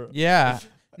more. Yeah.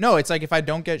 No, it's like if I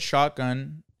don't get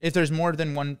shotgun, if there's more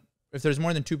than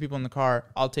two people in the car,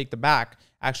 I'll take the back.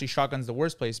 Actually, shotgun's the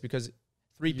worst place because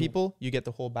three people, you get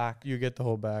the whole back. You get the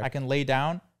whole back. I can lay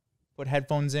down, put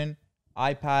headphones in,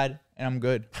 iPad, and I'm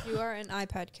good. You are an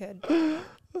iPad kid.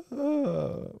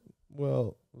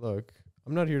 Well, look,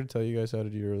 I'm not here to tell you guys how to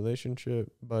do your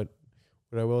relationship, but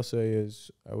what I will say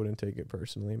is I wouldn't take it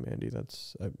personally, Mandy.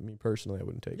 That's me personally. I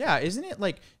wouldn't take it. Yeah, isn't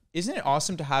it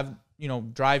awesome to have,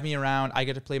 drive me around? I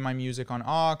get to play my music on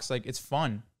aux. Like, it's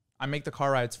fun. I make the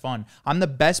car rides fun. I'm the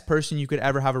best person you could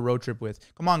ever have a road trip with.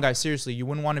 Come on, guys. Seriously, you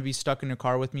wouldn't want to be stuck in a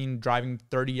car with me and driving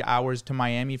 30 hours to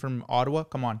Miami from Ottawa?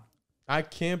 Come on. I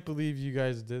can't believe you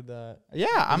guys did that.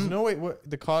 Yeah, There's no way.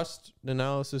 The cost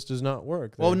analysis does not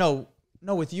work. Well, no.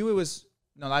 With you, it was...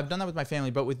 No, I've done that with my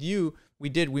family. But with you, we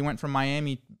went from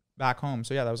Miami back home.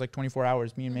 So, yeah, that was like 24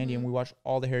 hours, me and Mandy, and we watched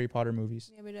all the Harry Potter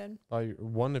movies. Yeah, we did.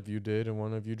 One of you did and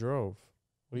one of you drove.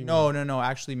 What do you mean? No.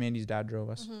 Actually, Mandy's dad drove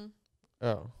us. Mm-hmm.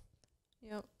 Oh.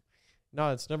 Yep.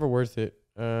 No, it's never worth it.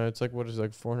 It's like, what is it,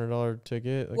 like $400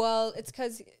 ticket? Like, well, it's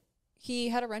because he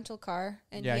had a rental car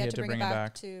and Yeah, he had to bring it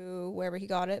back to wherever he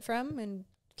got it from in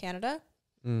Canada.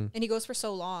 And he goes for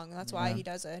so long. That's why he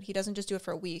does it. He doesn't just do it for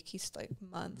a week. He's like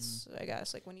months, I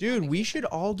guess. Like when Dude, we should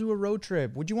all do a road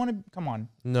trip. Would you want to? Come on.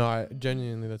 No,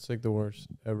 genuinely, that's like the worst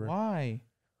ever. Why?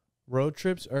 Road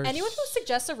trips are... Anyone who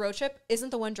suggests a road trip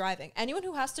isn't the one driving. Anyone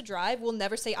who has to drive will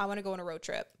never say, I want to go on a road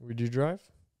trip. Would you drive?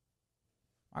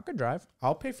 I could drive.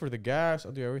 I'll pay for the gas.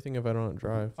 I'll do everything if I don't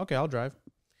drive. Okay, I'll drive.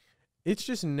 It's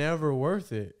just never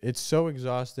worth it. It's so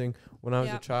exhausting. When I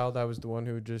was a child, I was the one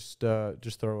who would just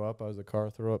throw up. I was the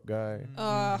car throw up guy. You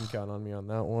can count on me on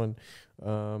that one.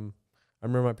 I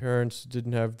remember my parents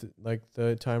didn't have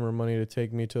the time or money to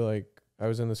take me to I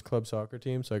was in this club soccer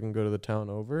team, so I can go to the town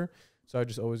over. So I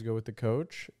just always go with the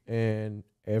coach, and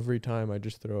every time I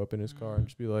just throw up in his car and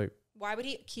just be like, why would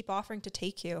he keep offering to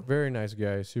take you? very nice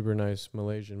guy, super nice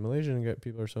Malaysian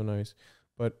people are so nice.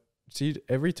 But see,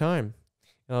 every time.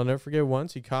 And I'll never forget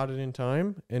once he caught it in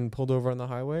time and pulled over on the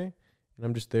highway, and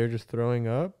I'm just there just throwing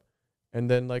up. And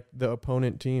then the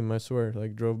opponent team, I swear,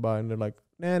 drove by and they're like,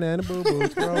 nah, boo boo,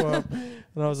 throw up. And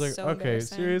I was like, So okay,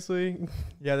 seriously?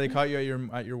 Yeah, they caught you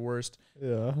at your worst.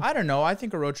 Yeah. I don't know. I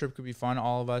think a road trip could be fun,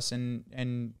 all of us,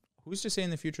 and who's to say in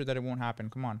the future that it won't happen?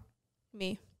 Come on.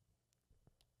 Me.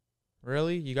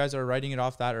 Really? You guys are writing it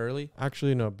off that early?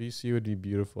 Actually, no. BC would be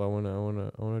beautiful. I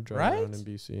wanna drive around in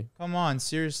BC. Come on,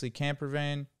 seriously. Camper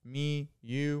van, me,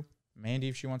 you, Mandy,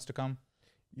 if she wants to come.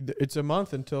 It's a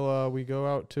month until we go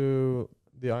out to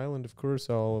the island of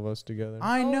Curacao, all of us together.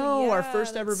 I know, our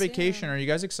first ever that's vacation. soon. Are you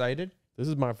guys excited? This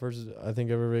is my first, I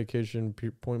think, ever vacation,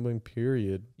 point blank,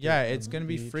 period. Yeah, it's going to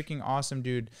be freaking awesome,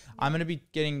 dude. I'm going to be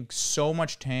getting so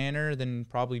much tanner than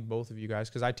probably both of you guys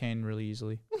because I tan really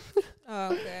easily.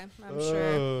 Oh, okay. I'm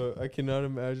sure. I cannot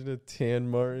imagine a tan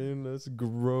Martin. That's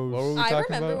gross. What were we I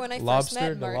talking remember about? when I Lobster? first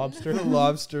met The Martin. lobster? The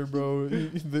lobster, bro.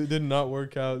 It did not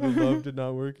work out. The love did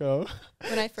not work out.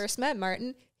 When I first met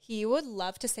Martin, he would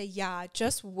love to say, yeah,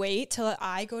 just wait till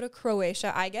I go to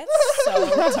Croatia. I get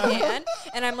so tan.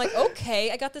 And I'm like,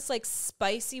 okay, I got this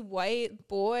spicy white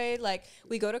boy.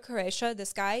 We go to Croatia.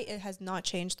 This guy, it has not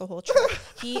changed the whole trip.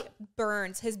 He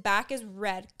burns. His back is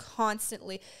red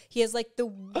constantly. He has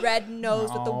the red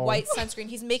nose with the white sunscreen.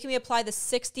 He's making me apply the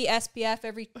 60 SPF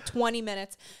every 20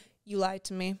 minutes. You lied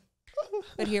to me.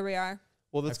 But here we are.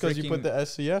 Well, that's because you put the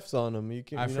SCFs on him. You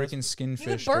I freaking skin He's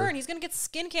gonna fished burn. her. He's gonna get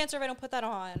skin cancer if I don't put that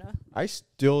on. I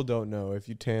still don't know if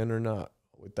you tan or not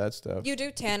with that stuff. You do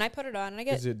tan. I put it on and I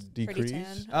get Is it pretty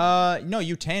decrease? tan. No,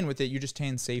 you tan with it. You just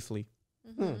tan safely.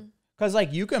 Mm-hmm.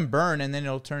 Because you can burn and then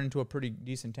it'll turn into a pretty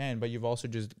decent tan, but you've also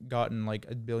just gotten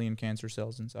a billion cancer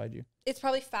cells inside you. It's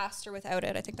probably faster without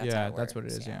it. I think that's how it that's what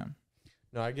it works, is. Yeah.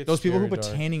 No, I get Those people who scary put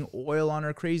dark. tanning oil on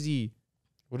are crazy.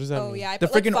 What does that mean? Oh yeah, I The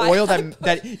put, freaking like, oil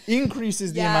that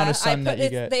increases the amount of sun that you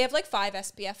get. They have like 5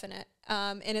 SPF in it,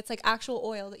 and it's like actual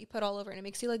oil that you put all over, and it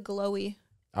makes you like glowy.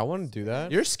 I want to do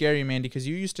that. You're scary, Mandy, because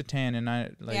you used to tan, and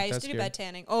I like. Yeah, I used to do bed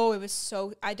tanning. Oh, it was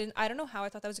so I don't know how I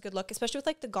thought that was a good look, especially with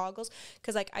like the goggles,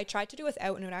 because like I tried to do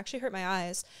without, and it would actually hurt my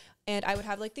eyes, and I would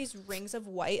have like these rings of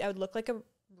white. I would look like a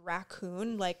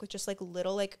raccoon, like with just like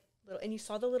little, and you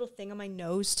saw the little thing on my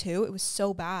nose too. It was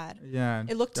so bad. Yeah,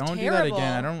 it looked don't terrible. do that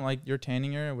again. I don't like your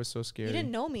tanning area. It was so scary. You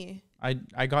didn't know me. I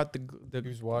got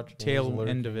the tail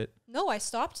end of it. No, I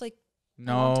stopped like.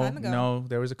 Long time ago. No,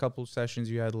 there was a couple sessions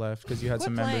you had left because you had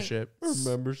some membership.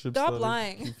 Stop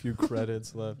lying. A few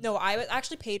credits left. No, I was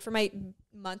actually paid for my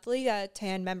monthly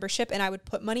tan membership, and I would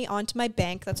put money onto my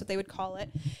bank. That's what they would call it.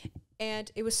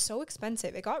 And it was so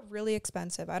expensive. It got really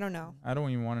expensive. I don't know. I don't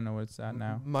even want to know what it's at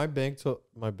now. My gym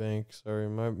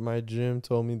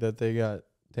told me that they got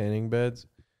tanning beds,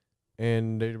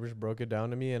 and they just broke it down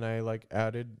to me, and I like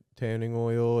added tanning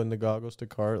oil and the goggles to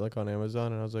cart like on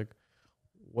Amazon, and I was like,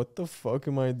 what the fuck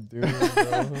am I doing,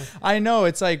 bro? I know,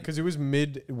 it's like, because it was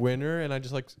mid-winter, and I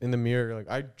just like in the mirror, like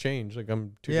I changed, like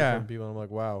I'm two different people, and I'm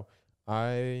like, wow,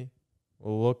 I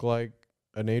look like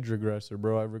an age regressor,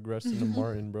 bro. I regressed into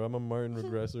Martin, bro. I'm a Martin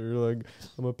regressor. Like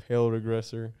I'm a pale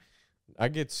regressor. I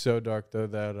get so dark though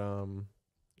that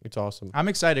it's awesome. I'm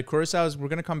excited. Curaçao's, we're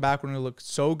gonna come back. We're gonna look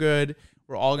so good.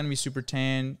 We're all gonna be super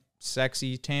tan,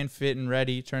 sexy, tan, fit, and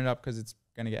ready. Turn it up because it's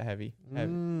gonna get heavy.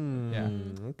 Yeah.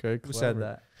 Okay. Who said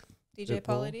that? DJ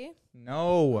Pauly D?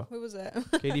 No. Who was it?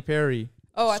 Katy Perry.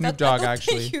 Oh, Snoop Dogg,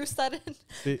 actually. You said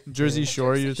it. Jersey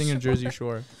Shore. You're thinking Jersey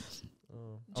Shore.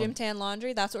 Gym tan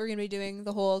laundry. That's what we're gonna be doing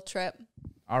the whole trip.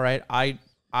 All right.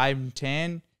 I'm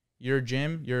tan. You're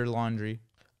gym. You're laundry.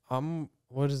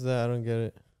 What is that? I don't get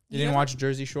it. You didn't watch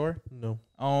Jersey Shore? No.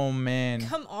 Oh man.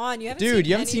 Come on, you haven't. Dude,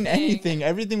 you haven't seen anything.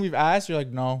 Everything we've asked, you're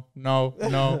like, no.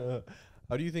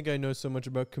 How do you think I know so much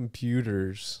about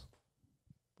computers?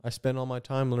 I spend all my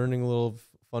time learning little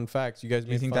fun facts. You guys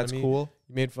made think fun that's of me. cool?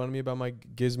 You made fun of me about my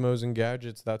gizmos and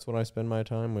gadgets. That's what I spend my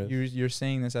time with. You're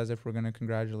saying this as if we're gonna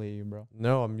congratulate you, bro.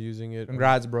 No, I'm using it.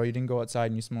 Congrats, bro. You didn't go outside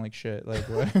and you smell like shit. Like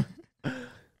what?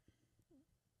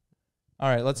 All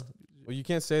right, let's. Well, you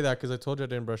can't say that because I told you I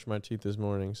didn't brush my teeth this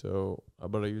morning. So,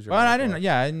 but I use your. Well, I mouthwash. didn't.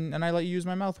 Yeah, and I let you use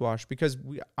my mouthwash because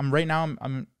I'm right now.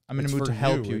 I'm in a mood to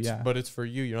help you. Yeah, but it's for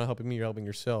you. You're not helping me. You're helping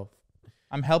yourself.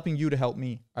 I'm helping you to help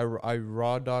me. I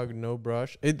raw dog no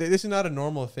brush. This is not a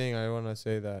normal thing. I want to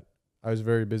say that. I was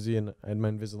very busy and I had my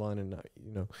Invisalign and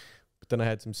but then I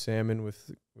had some salmon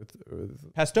with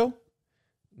pesto.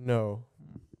 No,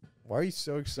 why are you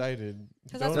so excited?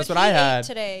 Because that's what I had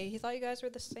today. He thought you guys were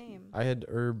the same. I had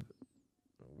herb.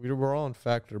 We're all on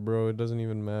Factor, bro. It doesn't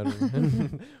even matter.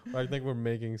 I think we're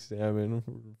making salmon.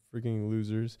 We're freaking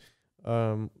losers.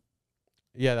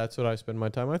 Yeah, that's what I spend my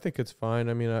time. I think it's fine.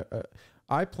 I mean,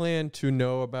 I plan to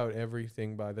know about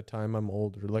everything by the time I'm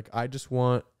older. Like, I just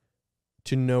want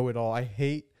to know it all. I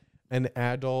hate an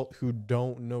adult who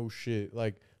don't know shit.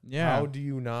 Like, how do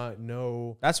you not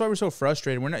know? That's why we're so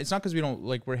frustrated. It's not because we don't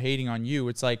we're hating on you.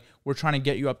 It's like we're trying to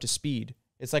get you up to speed.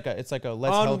 It's like a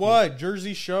let's on help what? You.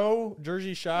 Jersey Show?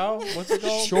 What's it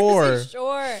called?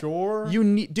 Sure. You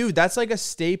need, dude. That's like a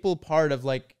staple part of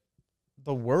like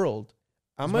the world.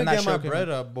 I'm gonna get my bread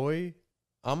up, boy.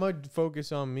 I'm gonna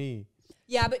focus on me.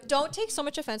 Yeah, but don't take so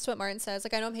much offense to what Martin says.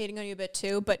 Like, I know I'm hating on you a bit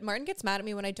too, but Martin gets mad at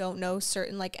me when I don't know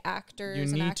certain like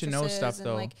actors. You need to know stuff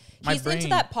though. Like, he's into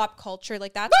that pop culture.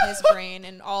 Like, that's his brain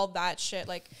and all that shit.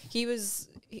 Like,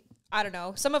 I don't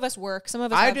know. Some of us work. Some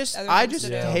of us. I just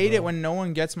hate it when no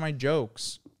one gets my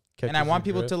jokes, and I want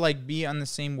people to like be on the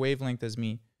same wavelength as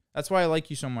me. That's why I like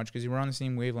you so much, because you were on the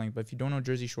same wavelength. But if you don't know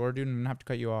Jersey Shore, dude, I'm gonna have to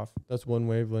cut you off. That's one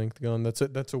wavelength gone.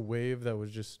 That's a wave that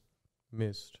was just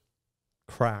missed.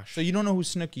 Crash. So you don't know who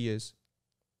Snooki is?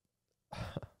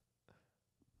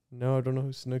 No, I don't know who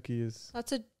Snooki is.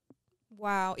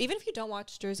 Wow. Even if you don't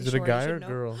watch Jersey Shore, is it a guy or a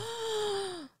girl?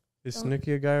 Is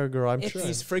Snooki a guy or a girl? I'm sure.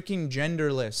 He's freaking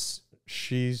genderless.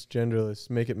 She's genderless.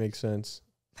 Make it make sense.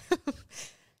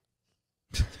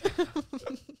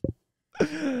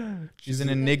 She's an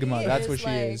enigma. That's what she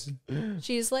is.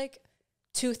 She's like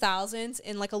 2000s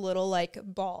in like a little like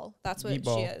ball. That's what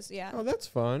she is. Yeah. Oh, that's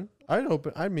fun.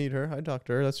 I'd meet her. I'd talk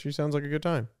to her. She sounds like a good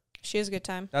time. She has a good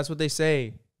time. That's what they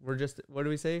say. What do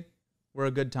we say? We're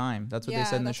a good time. That's what they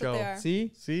said in the show.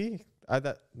 See? See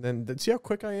how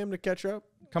quick I am to catch up?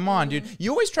 Come on, dude.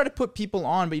 You always try to put people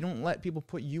on, but you don't let people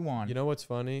put you on. You know what's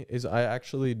funny is I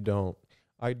actually don't.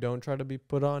 I don't try to be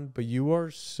put on, but you are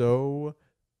so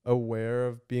aware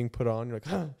of being put on. You're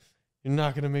like, you're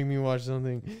not gonna make me watch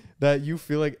something that you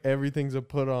feel like everything's a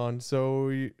put on. So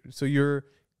you're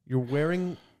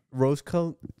wearing rose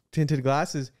tinted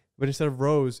glasses, but instead of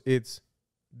rose, it's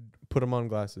put them on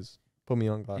glasses. Put me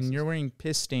on glasses. And you're wearing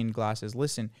piss stained glasses.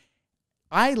 Listen,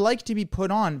 I like to be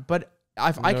put on, but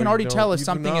I No, can already you tell don't. if You do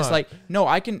something is not. like, no,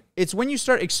 I can. It's when you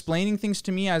start explaining things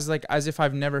to me as if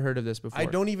I've never heard of this before. I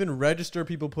don't even register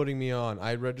people putting me on.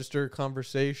 I register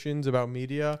conversations about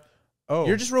media. Oh,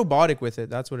 You're just robotic with it.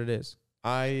 That's what it is.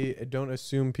 I don't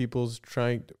assume people's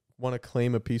trying to want to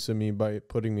claim a piece of me by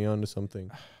putting me onto something.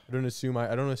 I don't assume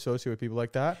I don't associate with people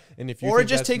like that. And if you Or it think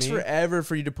just that's takes me, forever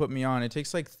for you to put me on. It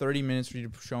takes like 30 minutes for you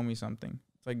to show me something.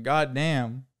 It's like, God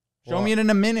damn. Show Well- me it in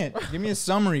a minute. Give me a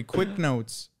summary, quick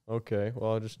notes. okay,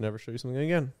 well, I'll just never show you something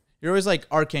again. You're always like,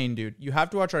 Arcane, dude. You have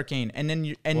to watch Arcane. And then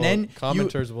Well,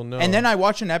 commenters will know. And then I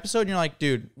watch an episode and you're like,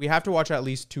 dude, we have to watch at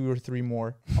least 2 or 3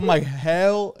 more. I'm like,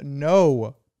 hell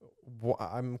no.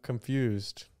 I'm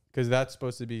confused because that's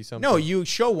supposed to be something. No, you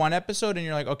show one episode and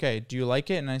you're like, okay, do you like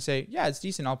it? And I say, yeah, it's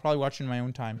decent. I'll probably watch it in my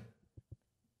own time.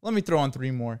 Let me throw on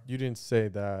 3 more. You didn't say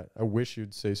that. I wish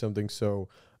you'd say something so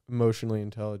emotionally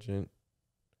intelligent.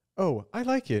 Oh, I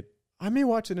like it. I may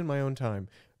watch it in my own time.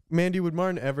 Mandy, would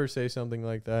Martin ever say something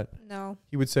like that? No.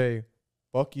 He would say,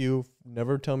 fuck you.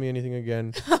 Never tell me anything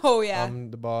again. Oh yeah. I'm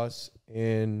the boss.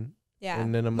 And Yeah.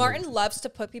 and then I'm Martin loves to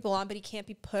put people on, but he can't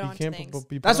be put he on can't things. put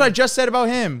people That's what I on. just said about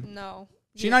him. No.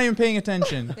 She's not even paying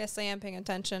attention. Yes, I am paying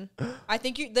attention. I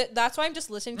think that's why I'm just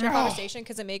listening to your conversation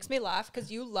because it makes me laugh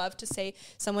because you love to say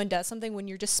someone does something when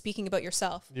you're just speaking about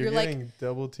yourself. You're like, getting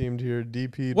double teamed here,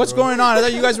 DP. What's bro. going on? I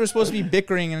thought you guys were supposed to be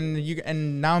bickering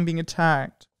and now I'm being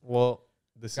attacked. Well,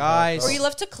 this Guys. is how or it you goes.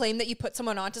 love to claim that you put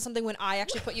someone onto something when I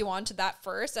actually put you onto that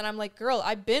first. And I'm like, girl,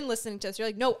 I've been listening to this. You're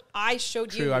like, no, I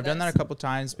showed you. True, I've done that a couple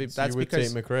times, but So that's you with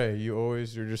because Tate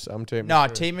McRae. I'm Tate no,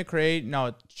 McRae. Tate McRae,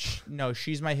 no,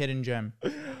 she's my hidden gem.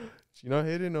 She's not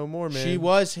hidden no more, man. She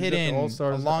was She's at the hidden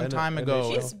All-Stars a long and- time and ago.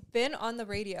 NHL. She's been on the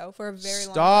radio for a very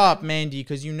long Stop, time. Mandy,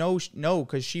 because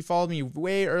because she followed me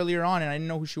way earlier on, and I didn't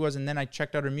know who she was, and then I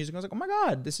checked out her music. I was like, oh my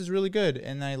god, this is really good,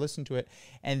 and then I listened to it,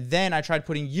 and then I tried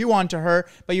putting you onto her,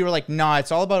 but you were like, nah,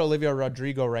 it's all about Olivia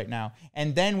Rodrigo right now,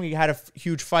 and then we had a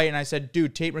huge fight, and I said,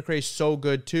 dude, Tate McRae's so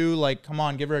good too, like, come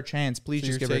on, give her a chance, please, So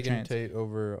just you're give her a taking chance. Tate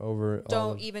over. Don't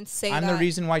Oliver. even say I'm that. the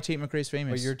reason why Tate McRae's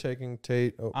famous. But you're taking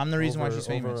Tate. I'm the reason why over- she's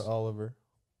famous. Over Oliver.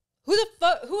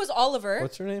 Who is Oliver?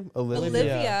 What's her name?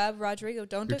 Olivia Rodrigo.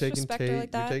 Don't You're taking disrespect Tate. her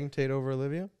like that. You're taking Tate over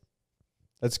Olivia.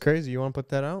 That's crazy. You want to put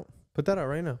that out? Put that out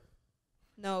right now.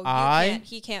 No, I you can't.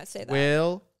 He can't say that.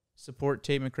 will support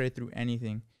Tate McRae through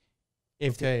anything.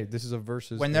 If Okay, this is a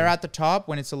versus. when they're at the top,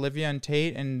 when it's Olivia and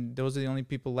Tate, and those are the only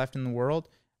people left in the world,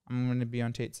 I'm going to be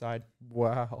on Tate's side.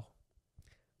 Wow.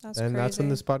 That's And crazy. that's when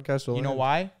this podcast will You know end.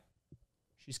 why?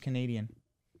 She's Canadian.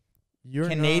 You're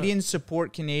Canadians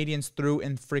support Canadians through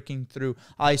and freaking through.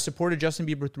 I supported Justin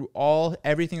Bieber through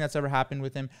everything that's ever happened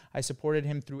with him. I supported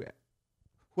him through.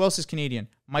 Who else is Canadian?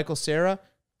 Michael Cera.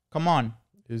 Come on.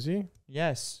 Not, is he?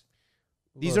 Yes.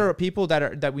 These Look. are people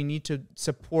that we need to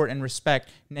support and respect.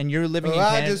 And you're living in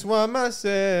I Canada. just want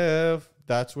myself.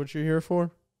 That's what you're here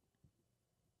for.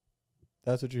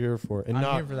 That's what you're here for. And I'm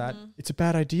not. here for that. Mhm. It's a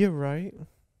bad idea, right?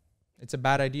 It's a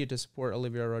bad idea to support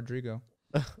Olivia Rodrigo.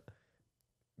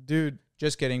 Dude,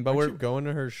 Just kidding. But but we're you going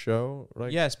to her show?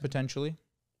 Like, yes, potentially.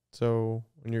 So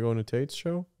when you're going to Tate's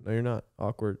show, no, you're not.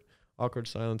 Awkward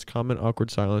silence. Comment awkward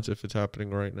silence if it's happening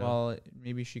right now. Well,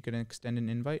 maybe she could extend an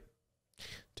invite.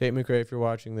 Tate McRae, if you're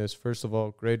watching this, first of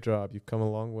all, great job. You've come a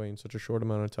long way in such a short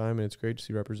amount of time, and it's great to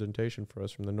see representation for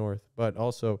us from the north. But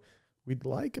also, we'd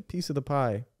like a piece of the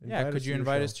pie. Yeah, could you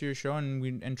invite us to to your show?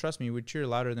 And trust me, we'd cheer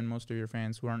louder than most of your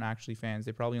fans who aren't actually fans.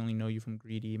 They probably only know you from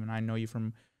Greedy, and I know you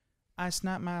from I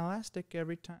snap my elastic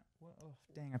every time. Oh,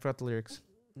 dang, I forgot the lyrics.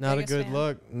 Not a Biggest good fan.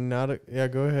 look. Yeah,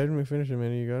 go ahead and finish it,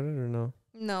 man. You got it or no?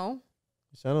 No.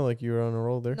 You sounded like you were on a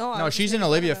roll there. No. I No, was she's just an making fun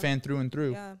Olivia of him. fan through and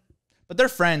through. Yeah. But they're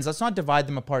friends. Let's not divide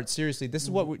them apart. Seriously, this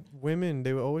is what we. Women,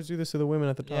 they would always do this to the women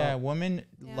at the top. Yeah, women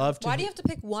Yeah. love to. Why do you have to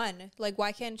pick one? Like,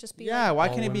 why can't it just be? Yeah, like, why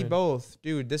all can't it be women. both,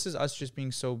 dude? This is us just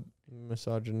being so.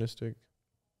 Misogynistic.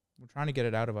 We're trying to get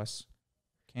it out of us.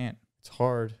 Can't. It's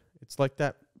hard. It's like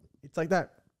that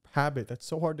habit that's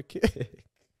so hard to kick.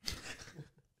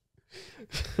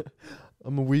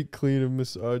 I'm a weak clean of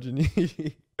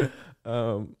misogyny.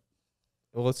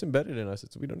 Well, it's embedded in us.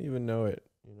 We don't even know it,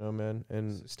 you know, man.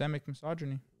 And Systemic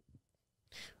misogyny.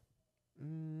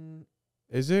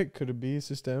 is it? Could it be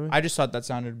systemic? I just thought that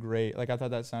sounded great. Like I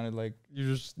thought that sounded like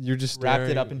you're just wrapped it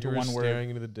staring- up into you're one word. staring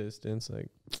into the distance, like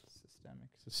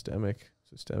systemic.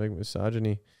 systemic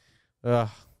misogyny. Ugh.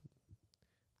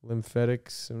 Lymphatic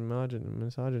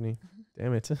misogyny.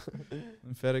 Damn it.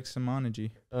 Lymphatic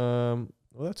semonology.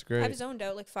 Well, that's great. I've zoned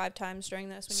out like 5 times during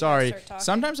this. When Sorry. you guys start talking.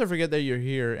 Sometimes I forget that you're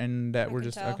here and that I we're can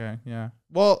just tell. okay. Yeah.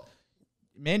 Well,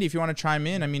 Mandy, if you want to chime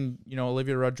in, I mean,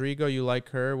 Olivia Rodrigo, you like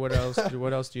her. What else?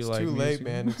 What else do you It's like? too late, Music?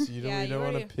 man. You Yeah, don't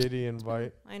want already- to pity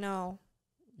invite. I know.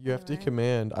 You have to Anyway.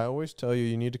 command. I always tell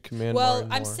you need to command. Well,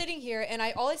 Martin I'm more. sitting here and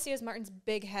all I see is Martin's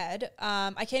big head.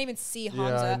 I can't even see Yeah,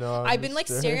 Hamza. I know. I've been like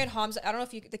staring at Hamza. I don't know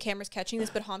if the camera's catching this,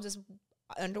 but Hamza's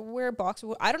underwear box.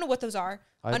 I don't know what those are.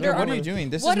 What are you doing?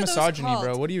 This What is are those misogyny, bro.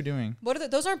 called? What are you doing?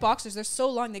 Those aren't boxers. They're so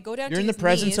long. They go down. You're to in the his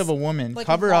presence knees, of a woman. like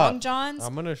Cover long up. johns.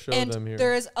 I'm gonna show and them here.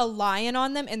 there's a lion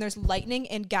on them, and there's lightning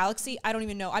and galaxy. I don't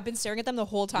even know. I've been staring at them the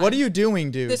whole time. What are you doing,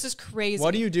 dude? This is crazy.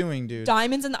 What are you doing, dude?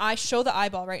 Diamonds in the eye. Show the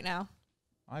eyeball right now.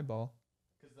 Eyeball.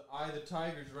 Because the eye of the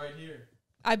tiger's right here.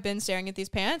 I've been staring at these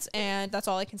pants, and that's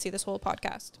all I can see this whole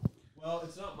podcast. Well,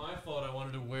 it's not my fault. I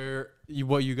wanted to wear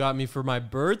what you got me for my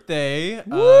birthday.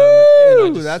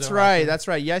 Woo! That's right. That's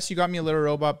right. Yes, you got me a little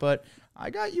robot, but I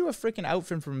got you a freaking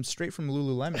outfit straight from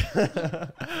Lululemon.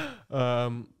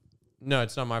 No,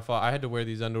 it's not my fault. I had to wear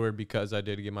these underwear because I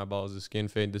did get my balls a skin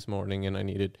fade this morning, and I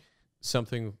needed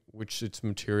something which its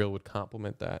material would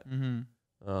complement that.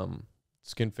 Mm-hmm.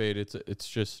 Skin fade. It's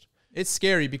just. It's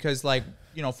scary because, like,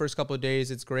 first couple of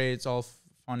days, it's great. It's all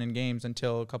fun and games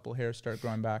until a couple hairs start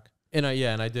growing back. And I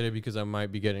did it because I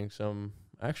might be getting some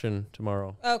action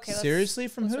tomorrow. Okay. Seriously,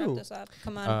 from let's who? wrap this up.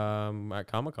 Come on. At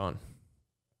Comic-Con.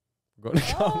 We're going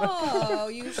to Comic-Con. Oh,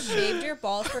 you shaved your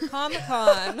balls for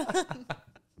Comic-Con.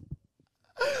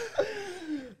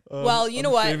 Well, you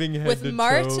know what? With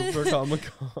Martin, for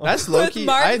Comic-Con. That's low with key.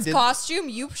 Martin's costume,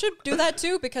 you should do that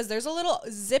too because there's a little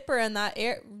zipper in that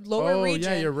lower region.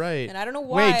 Oh, yeah, you're right. And I don't know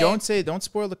why. Wait, don't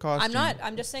spoil the costume. I'm not.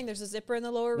 I'm just saying there's a zipper in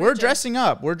the lower region. We're dressing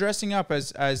up. We're dressing up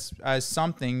as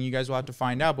something. You guys will have to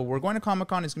find out. But we're going to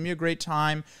Comic-Con. It's gonna be a great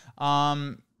time.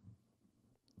 Don't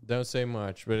say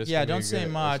much, but it's don't say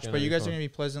much. But you guys are gonna be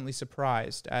pleasantly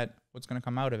surprised at what's gonna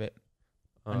come out of it.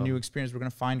 A new experience. We're gonna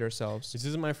find ourselves. This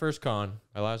isn't my first con.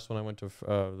 My last one I went to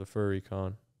the Furry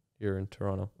Con here in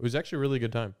Toronto. It was actually a really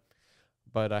good time,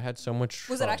 but I had so much.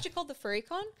 Was it actually called the Furry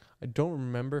Con? I don't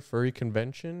remember Furry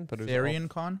Convention, but it was Therian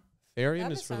Con. Therian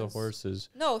That is for the sounds- horses.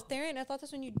 No, Therian. I thought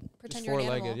that's when you pretend Just you're an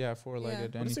four-legged. animal. Yeah,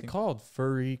 four-legged. What is it anything. called?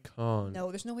 Furry Con.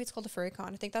 No, there's no way it's called a Furry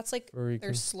Con. I think that's like Furry their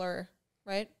Con. slur,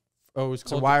 right? Oh, it was So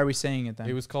called. why are we saying it then?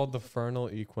 It was called the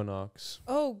Fernal Equinox.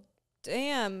 Oh,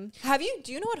 damn.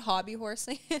 Do you know what hobby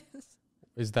horsing is?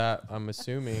 Is that I'm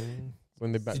assuming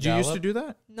when they Did you used to do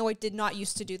that? No, I did not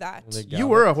used to do that. You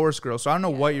were a horse girl, so I don't know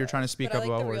Yeah, what I you're trying to was, speak but up I like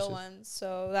about the horses. real ones,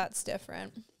 so that's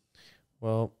different.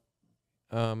 Well,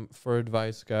 for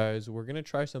advice, guys, we're going to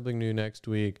try something new next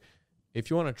week. If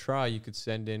you want to try, you could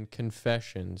send in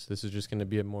confessions. This is just going to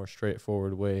be a more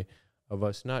straightforward way of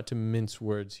us not to mince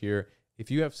words here. If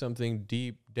you have something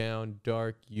deep down,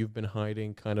 dark, you've been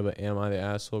hiding, kind of a am I the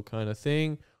asshole kind of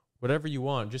thing, whatever you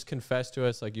want, just confess to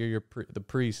us like you're the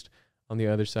priest on the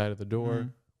other side of the door.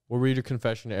 Mhm. We'll read your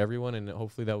confession to everyone, and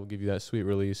hopefully that will give you that sweet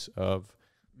release of,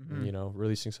 Mhm.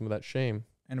 releasing some of that shame.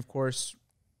 And of course,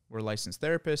 we're licensed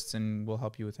therapists, and we'll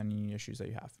help you with any issues that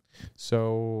you have.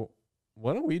 So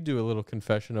why don't we do a little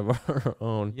confession of our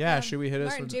own? Yeah, should we hit us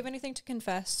Martin, with... do you have anything to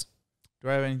confess? Do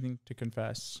I have anything to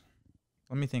confess?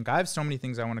 Let me think. I have so many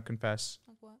things I want to confess.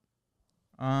 Of what?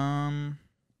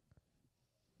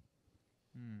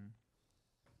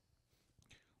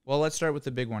 Well, let's start with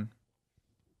the big one.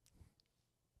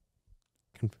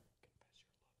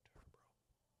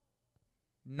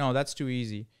 No, that's too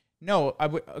easy. No,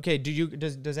 okay.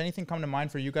 Does anything come to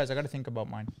mind for you guys? I got to think about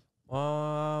mine.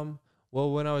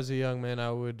 Well, when I was a young man,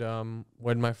 I would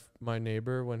when my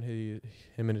neighbor, when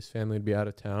him and his family would be out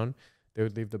of town, they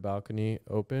would leave the balcony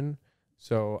open.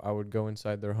 So I would go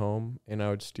inside their home and I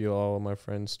would steal all of my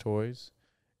friends' toys.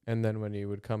 And then when he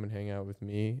would come and hang out with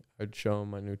me, I'd show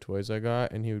him my new toys I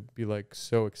got, and he would be like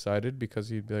so excited because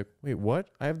he'd be like, "Wait, what?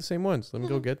 I have the same ones. Let me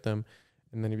go get them."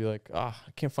 And then he'd be like, I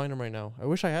can't find them right now. I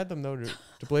wish I had them though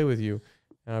to play with you.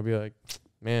 And I'd be like,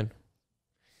 man.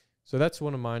 So that's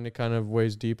one of mine that kind of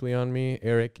weighs deeply on me.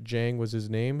 Eric Jang was his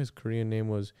name. His Korean name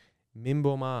was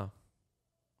Mimbo Ma.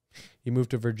 He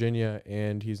moved to Virginia,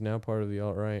 and he's now part of the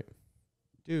alt-right.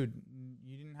 Dude,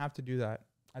 you didn't have to do that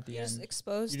at the You end. just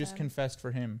exposed You just him. confessed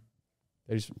for him.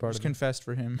 He's part Just of confessed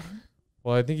for him.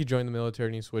 Well, I think he joined the military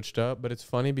and he switched up. But it's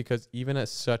funny because even at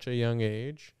such a young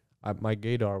age, my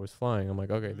gaydar was flying. I'm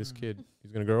like, okay, this kid,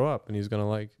 he's going to grow up and he's going to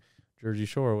like Jersey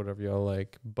Shore or whatever y'all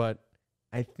like. But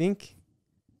I think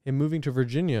him moving to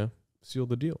Virginia sealed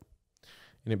the deal.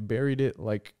 And it buried it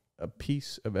like a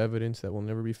piece of evidence that will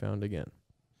never be found again.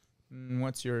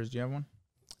 What's yours? Do you have one?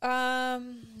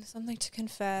 Something to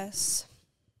confess.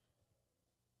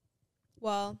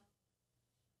 Well,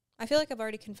 I feel like I've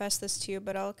already confessed this to you,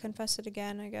 but I'll confess it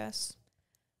again, I guess.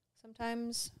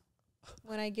 Sometimes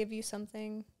when I give you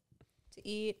something to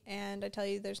eat and I tell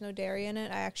you there's no dairy in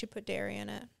it, I actually put dairy in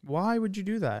it. Why would you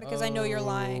do that? Because I know you're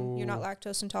lying. You're not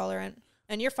lactose intolerant.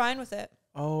 And you're fine with it.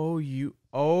 So you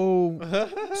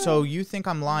think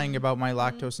I'm lying about my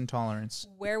lactose intolerance?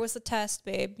 Where was the test,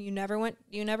 babe? You never went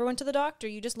to the doctor.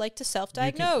 You just like to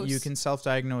self-diagnose. You can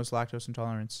self-diagnose lactose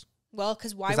intolerance. Well,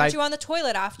 because why weren't you on the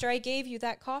toilet after I gave you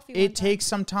that coffee? It takes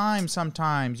some time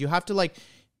sometimes. You have to like...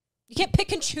 You can't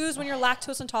pick and choose when you're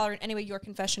lactose intolerant. Anyway, your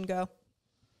confession, go.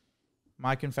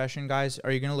 My confession, guys,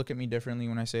 are you going to look at me differently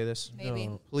when I say this? Maybe.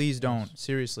 No. Please don't.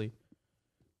 Seriously.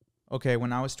 Okay,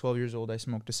 when I was 12 years old, I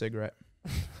smoked a cigarette.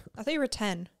 I thought you were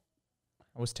 10.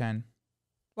 I was 10.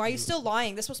 Why are you still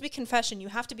lying? This is supposed to be confession. You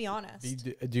have to be honest.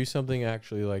 Do something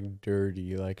actually like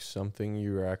dirty, like something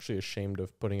you're actually ashamed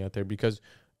of putting out there, because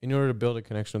in order to build a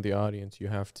connection with the audience, you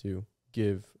have to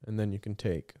give and then you can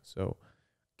take. So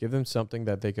give them something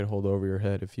that they could hold over your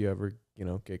head if you ever,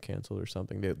 get canceled or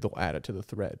something. They'll add it to the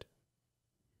thread.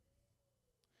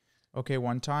 Okay,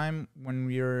 one time when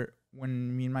me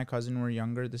and my cousin were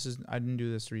younger, I didn't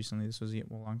do this recently. This was a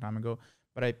long time ago,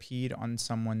 but I peed on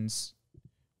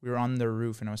we were on their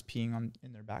roof and I was peeing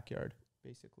in their backyard,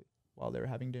 basically, while they were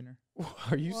having dinner.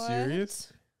 Are you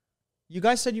serious? You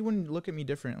guys said you wouldn't look at me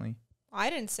differently. I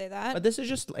didn't say that. But this is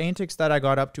just antics that I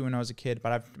got up to when I was a kid,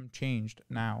 but I've changed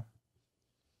now.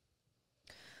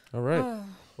 All right. Well,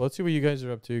 let's see what you guys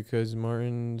are up to, because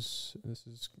Martin's...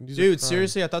 Dude,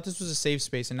 seriously, I thought this was a safe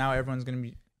space, and now everyone's going to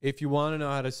be... If you want to know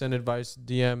how to send advice,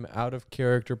 DM Out of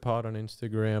Character Pod on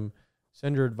Instagram.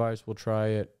 Send your advice. We'll try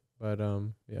it. But,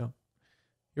 yeah.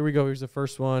 Here we go. Here's the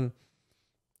first one.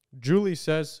 Julie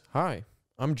says, "Hi,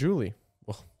 I'm Julie."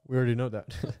 Well, we already know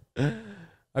that.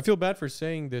 "I feel bad for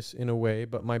saying this in a way,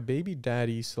 but my baby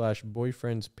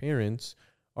daddy/boyfriend's parents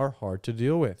are hard to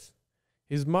deal with.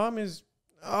 His mom is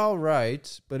all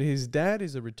right, but his dad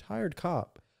is a retired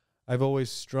cop. I've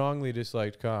always strongly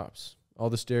disliked cops. All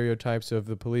the stereotypes of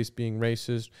the police being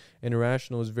racist and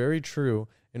irrational is very true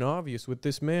and obvious with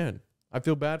this man. I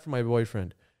feel bad for my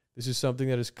boyfriend. This is something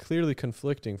that is clearly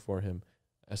conflicting for him.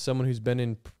 As someone who's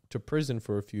been to prison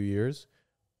for a few years,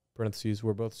 parentheses,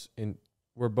 we're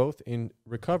both in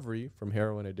recovery from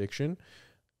heroin addiction,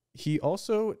 he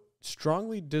also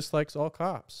strongly dislikes all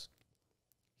cops.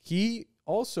 He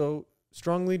also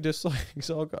strongly dislikes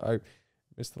all cops." I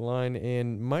missed the line.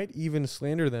 "And might even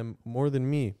slander them more than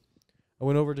me. I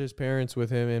went over to his parents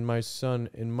with him and my son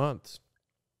in months.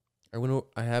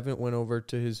 I haven't went over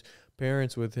to his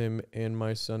parents with him and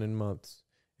my son in months.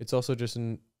 It's also just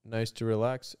nice to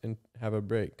relax and have a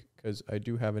break, because I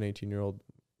do have an 18-year-old.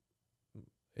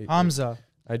 Hamza.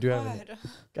 I do have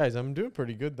guys, I'm doing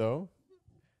pretty good, though.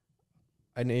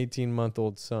 An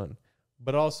 18-month-old son.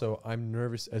 But also, I'm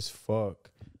nervous as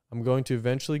fuck. I'm going to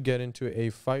eventually get into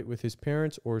a fight with his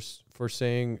parents for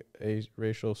saying a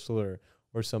racial slur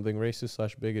or something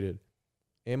racist/bigoted.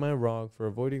 Am I wrong for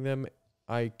avoiding them?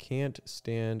 I can't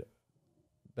stand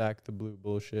back the blue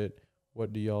bullshit.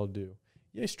 What do y'all do?"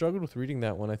 Yeah, I struggled with reading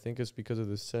that one. I think it's because of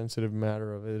the sensitive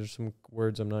matter of it. There's some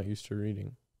words I'm not used to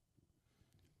reading.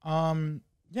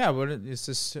 Yeah, but it's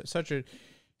just such a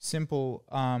simple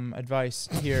advice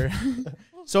here.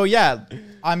 So yeah,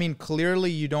 I mean,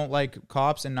 clearly you don't like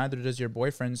cops, and neither does your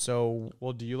boyfriend. So,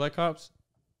 well, do you like cops?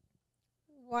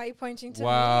 Why are you pointing to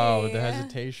wow, me? the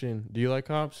hesitation. Do you like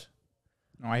cops?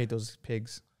 No, I hate those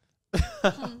pigs.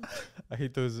 I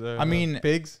hate those.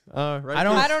 Pigs. Right? I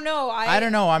don't know. I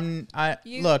don't know. I'm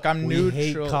we neutral.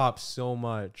 hate cops so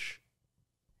much.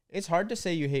 It's hard to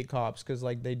say you hate cops because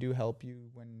like they do help you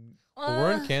when. But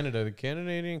we're in Canada. The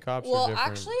Canadian cops are different. Well,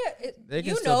 actually, they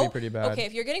can still be pretty bad. Okay,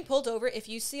 if you're getting pulled over, if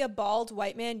you see a bald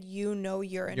white man, you know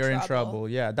you're in trouble. You're in trouble.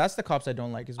 Yeah, that's the cops I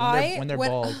don't like is when they're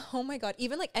bald. Oh my god,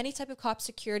 even like any type of cop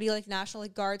security, like National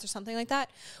Guards or something like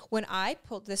that. When I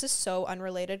pulled, this is so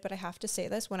unrelated, but I have to say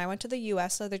this. When I went to the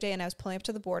U.S. the other day and I was pulling up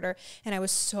to the border and I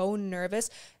was so nervous.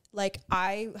 Like,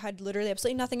 I had literally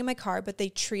absolutely nothing in my car, but they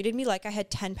treated me like I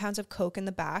had 10 pounds of Coke in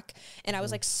the back, and I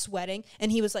was, like, sweating, and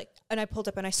he was, like, and I pulled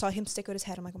up, and I saw him stick out his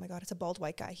head. I'm like, oh, my God, it's a bald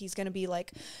white guy. He's going to be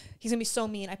so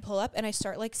mean. I pull up, and I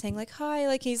start, like, saying, like, hi.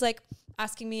 Like, he's, like,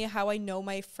 asking me how I know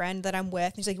my friend that I'm with.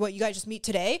 And he's like, what, you guys just meet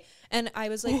today? And I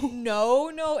was like, no.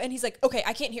 And he's like, okay,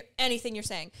 I can't hear anything you're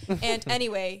saying. And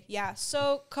anyway, yeah,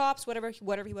 so cops, whatever he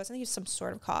was. I think he was some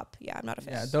sort of cop. Yeah, I'm not a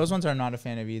fan. Yeah, those ones I'm not a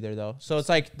fan of either, though. So it's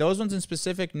like those ones in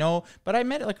specific, no. But I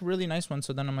met like really nice ones.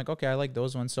 So then I'm like, okay, I like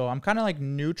those ones. So I'm kind of like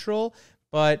neutral,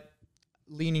 but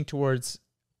leaning towards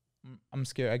I'm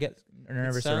scared. I get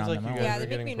nervous around like them. You guys they are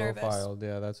make me getting nervous. profiled.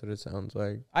 Yeah, that's what it sounds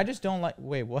like. I just don't like.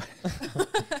 Wait, what?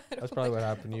 That's probably what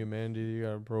happened to you, Mandy. You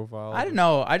got a profile. I don't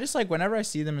know. I just like whenever I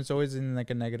see them, it's always in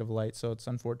like a negative light, so it's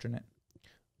unfortunate.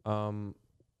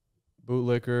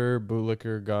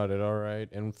 Bootlicker got it all right.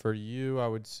 And for you, I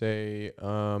would say,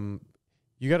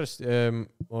 you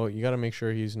gotta make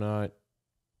sure he's not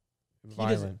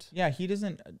violent. He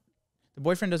doesn't. The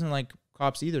boyfriend doesn't like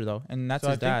cops either, though, and that's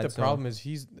his dad. I think the problem is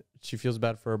she feels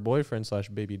bad for her boyfriend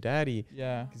 / baby daddy.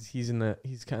 Yeah, because he's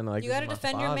kind of like, you got to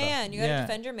defend your man. You got to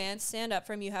defend your man. Stand up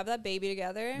for him. You have that baby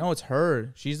together. No, it's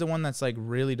her. She's the one that's like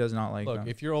really does not like. Look,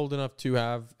 if you're old enough to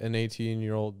have an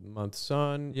 18-year-old month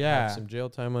son, yeah, have some jail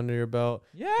time under your belt,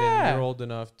 yeah, then you're old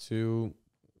enough to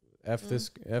f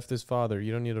this father.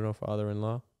 You don't need to know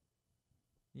father-in-law.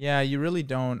 Yeah, you really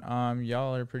don't.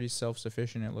 Y'all are pretty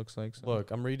self-sufficient, it looks like. So.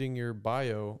 Look, I'm reading your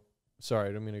bio. Sorry,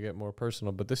 I don't mean to get more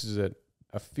personal, but this is a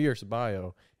fierce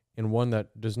bio and one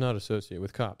that does not associate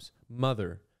with cops.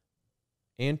 Mother,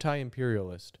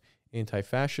 anti-imperialist,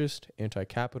 anti-fascist,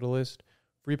 anti-capitalist,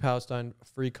 free Palestine,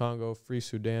 free Congo, free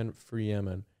Sudan, free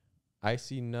Yemen. I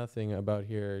see nothing about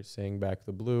here saying back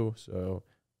the blue, so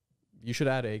you should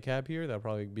add ACAB here. That'll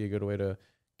probably be a good way to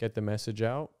get the message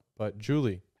out. But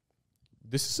Julie,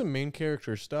 this is some main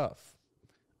character stuff.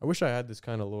 I wish I had this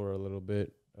kind of lore a little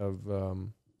bit of, I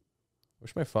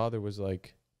wish my father was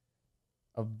like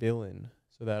a villain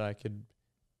so that I could,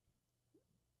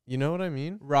 you know what I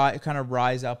mean? Kind of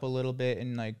rise up a little bit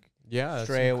and like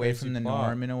stray away from the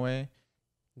norm in a way.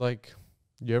 Like,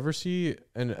 you ever see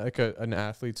an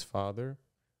athlete's father?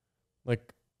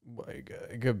 Like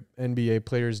a NBA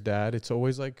player's dad? It's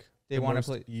always like, they want to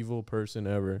play evil person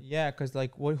ever. Yeah, because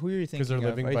like, who are you thinking? Because they're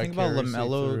living of? Are you thinking about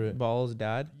LaMelo vicariously Ball's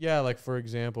dad? Yeah, like for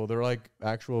example, they're like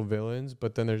actual villains,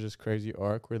 but then there's this crazy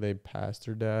arc where they pass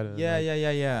their dad. And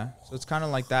Yeah. So it's kind of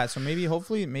like that. So maybe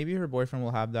her boyfriend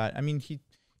will have that. I mean,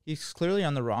 he's clearly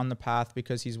on the path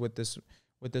because he's with this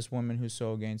woman who's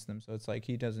so against them. So it's like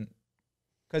he doesn't.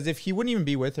 Because if he wouldn't even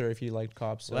be with her if he liked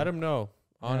cops. So. Let him know,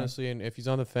 honestly, and if he's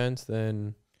on the fence,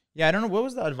 then. Yeah, I don't know. What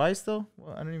was the advice, though?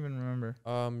 Well, I don't even remember.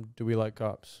 Do we like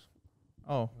cops?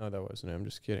 Oh. No, that wasn't it. I'm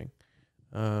just kidding.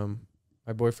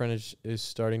 My boyfriend is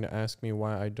starting to ask me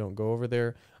why I don't go over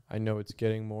there. I know it's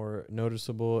getting more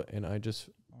noticeable, and I just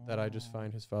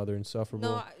find his father insufferable.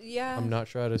 No, yeah. I'm not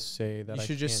sure how to say that. You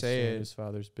should I just can't say stand it. his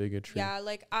father's bigotry. Yeah,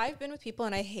 like I've been with people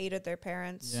and I hated their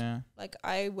parents. Yeah. Like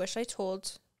I wish I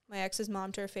told my ex's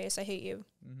mom to her face, I hate you.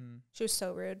 Mm-hmm. She was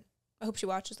so rude. I hope she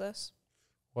watches this.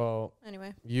 Well,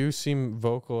 anyway, you seem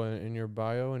vocal in your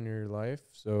bio in your life,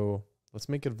 so let's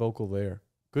make it vocal there.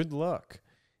 Good luck,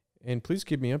 and please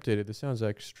keep me updated. This sounds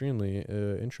extremely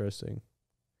interesting.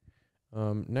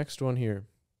 Next one here.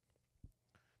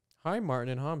 Hi, Martin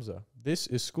and Hamza. This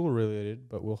is school related,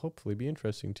 but will hopefully be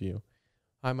interesting to you.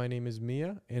 Hi, my name is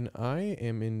Mia, and I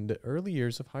am in the early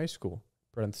years of high school.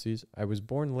 Parentheses, I was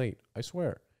born late, I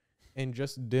swear, and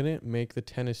just didn't make the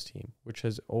tennis team, which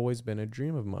has always been a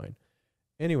dream of mine.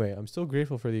 Anyway, I'm still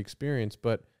grateful for the experience,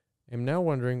 but am now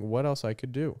wondering what else I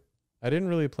could do. I didn't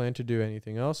really plan to do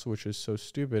anything else, which is so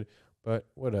stupid, but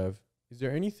whatever. Is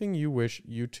there anything you wish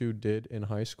you two did in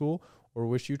high school or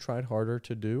wish you tried harder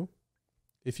to do?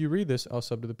 If you read this, I'll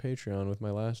sub to the Patreon with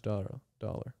my last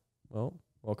dollar. Well,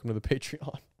 welcome to the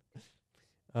Patreon.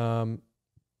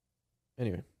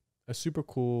 Anyway, a super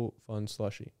cool fun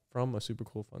slushie from a super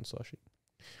cool fun slushie.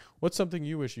 What's something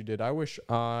you wish you did? I wish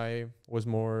I was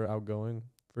more outgoing,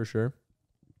 for sure.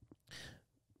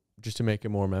 Just to make it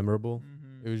more memorable.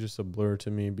 Mm-hmm. It was just a blur to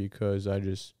me because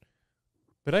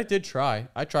but I did try.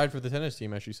 I tried for the tennis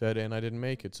team, as she said, and I didn't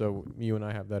make it. So you and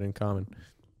I have that in common.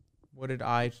 What did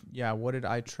I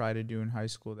try to do in high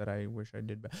school that I wish I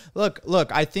did?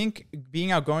 Look, I think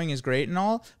being outgoing is great and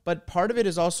all, but part of it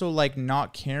is also like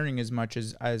not caring as much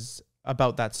as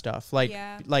about that stuff. Like,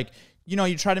 you know,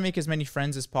 you try to make as many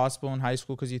friends as possible in high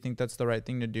school because you think that's the right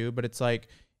thing to do. But it's like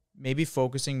maybe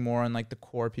focusing more on like the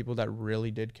core people that really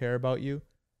did care about you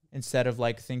instead of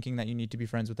like thinking that you need to be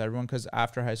friends with everyone, because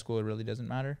after high school, it really doesn't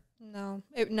matter. No,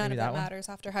 none of that matters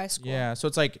after high school. Yeah. So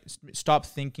it's like stop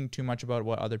thinking too much about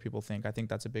what other people think. I think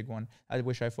that's a big one. I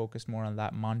wish I focused more on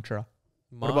that mantra.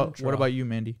 What about you,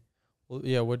 Mandy? Well,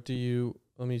 yeah. Let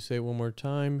me say it one more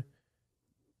time.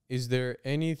 Is there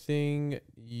anything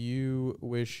you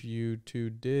wish you two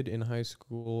did in high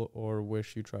school or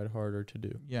wish you tried harder to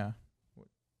do? Yeah.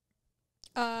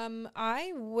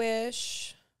 I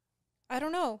wish, I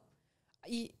don't know.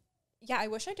 Yeah, I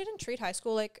wish I didn't treat high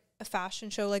school like a fashion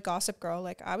show like Gossip Girl.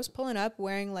 Like I was pulling up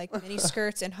wearing like mini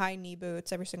skirts and high knee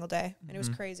boots every single day. And it was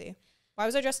crazy. Why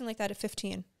was I dressing like that at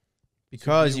 15?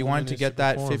 Because you wanted to get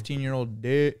that 15-year-old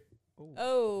dick.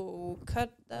 Oh,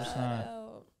 cut that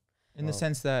out. In the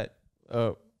sense that.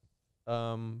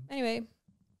 Anyway.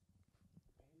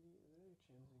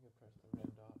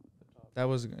 That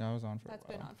was on for. That's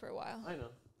been on for a while. I know.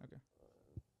 Okay.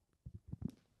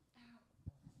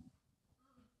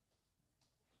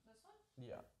 This one?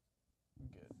 Yeah.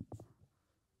 Good.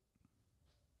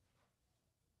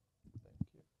 Thank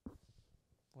you.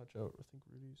 Watch out. I think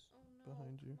Rudy's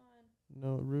behind you.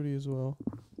 No, Rudy as well.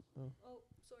 Oh,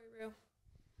 sorry, Rue.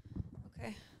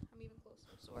 Okay. I'm even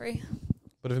closer. Sorry.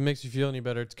 But if it makes you feel any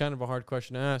better, it's kind of a hard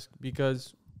question to ask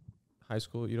because high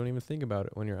school, you don't even think about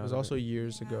it when you're out. It was also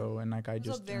years ago, and like it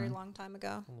was a very long time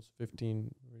ago. Almost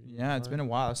 15. Yeah, it's been a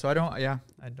while, so I don't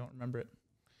remember it.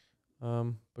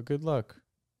 But good luck.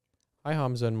 Hi,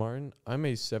 Hamza and Martin. I'm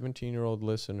a 17-year-old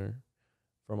listener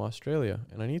from Australia,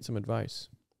 and I need some advice.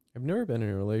 I've never been in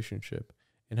a relationship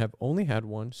and have only had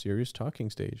one serious talking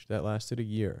stage that lasted a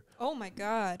year. Oh my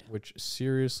God. Which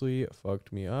seriously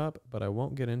fucked me up, but I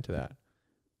won't get into that.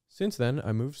 Since then,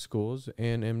 I moved schools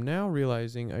and am now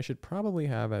realizing I should probably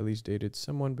have at least dated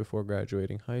someone before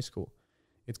graduating high school.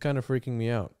 It's kind of freaking me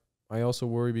out. I also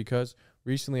worry because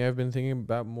recently I've been thinking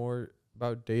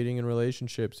about dating and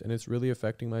relationships, and it's really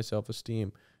affecting my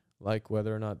self-esteem, like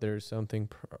whether or not there's something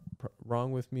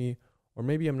wrong with me, or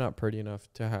maybe I'm not pretty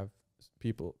enough to have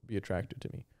people be attracted to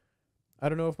me. I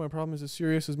don't know if my problem is as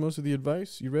serious as most of the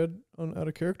advice you read on Out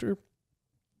of Character,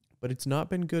 but it's not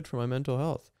been good for my mental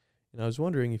health. And I was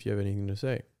wondering if you have anything to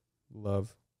say.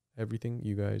 Love everything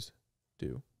you guys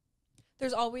do.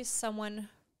 There's always someone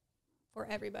for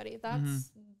everybody.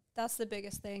 That's the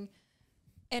biggest thing.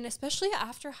 And especially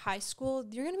after high school,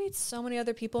 you're going to meet so many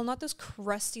other people, not those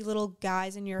crusty little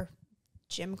guys in your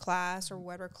gym class or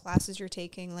whatever classes you're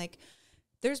taking. Like,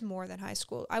 there's more than high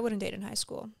school. I wouldn't date in high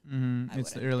school.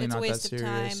 It's really not that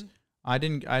serious. I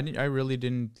really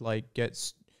didn't like get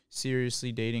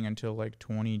seriously dating until like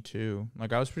 22.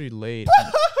 Like I was pretty late.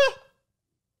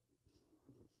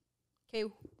 Okay,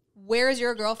 where's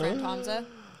your girlfriend, Hamza?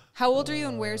 How old are you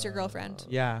and where's your girlfriend?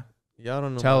 Yeah. Yeah, I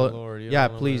don't know. Lord. Yeah,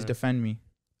 please defend me.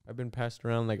 I've been passed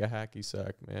around like a hacky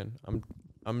sack, man.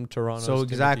 I'm Toronto's So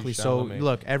exactly. Timothy So Chalamet.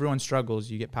 look, everyone struggles.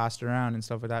 You get passed around and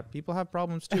stuff like that. People have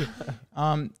problems too.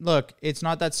 Look, it's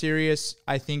not that serious.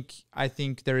 I think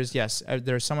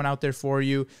there's someone out there for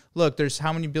you. Look, there's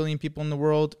how many billion people in the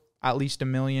world? At least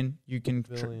 1 million. You can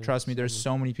trust me. There's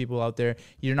so many people out there.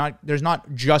 There's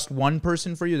not just one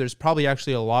person for you. There's probably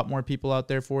actually a lot more people out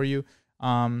there for you.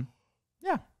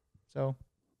 Yeah. So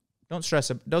don't stress.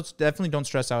 Definitely don't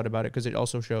stress out about it because it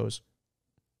also shows.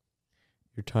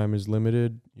 Your time is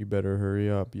limited. You better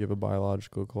hurry up. You have a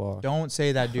biological clock. Don't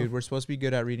say that, dude. We're supposed to be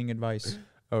good at reading advice.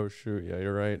 Oh, shoot. Yeah,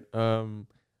 you're right.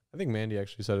 I think Mandy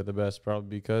actually said it the best, probably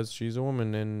because she's a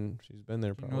woman and she's been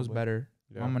there. Probably She knows better.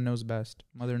 Yeah. Mama knows best.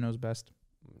 Mother knows best.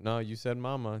 No, you said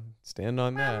mama. Stand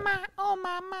on that. Mama. Oh,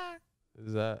 mama.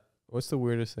 Is that... What's the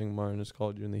weirdest thing Martin has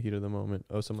called you in the heat of the moment?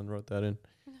 Oh, someone wrote that in.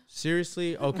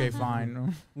 Seriously? Okay,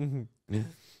 fine.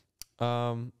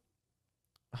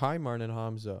 Hi, Martin and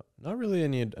Hamza. Not really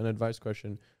an advice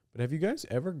question, but have you guys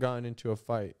ever gotten into a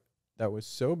fight that was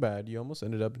so bad you almost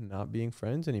ended up not being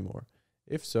friends anymore?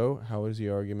 If so, how was the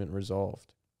argument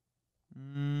resolved?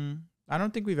 I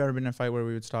don't think we've ever been in a fight where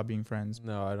we would stop being friends.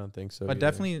 No, I don't think so. But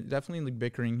either. definitely like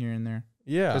bickering here and there.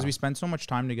 Yeah. Because we spend so much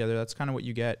time together. That's kind of what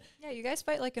you get. Yeah, you guys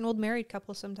fight like an old married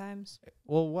couple sometimes.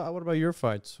 Well, what about your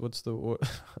fights? What's the...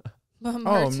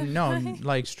 Oh, no.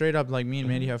 Like, straight up, like, me and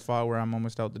Mandy have fought where I'm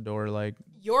almost out the door. Like,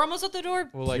 you're almost out the door?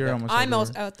 Well, like, I'm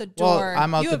almost out the door. Well,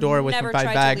 I'm out the door with my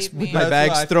bags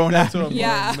thrown at me.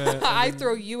 Yeah, I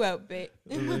throw you out, babe.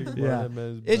 Yeah.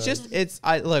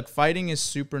 Look, fighting is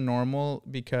super normal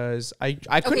because I couldn't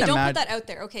imagine. Okay, don't put that out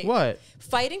there. Okay. What?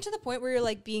 Fighting to the point where you're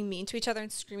like being mean to each other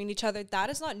and screaming at each other,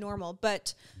 that is not normal.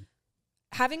 But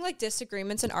having like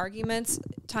disagreements and arguments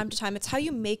time to time, it's how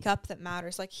you make up that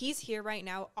matters. Like, he's here right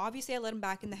now. Obviously, I let him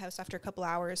back in the house after a couple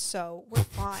hours, so we're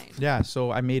fine. Yeah, so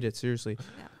I made it, seriously.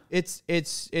 Yeah.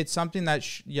 It's something that,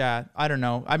 I don't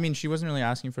know. I mean, she wasn't really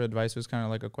asking for advice. It was kind of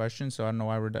like a question, so I don't know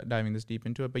why we're diving this deep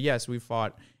into it. But yes, we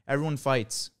fought. Everyone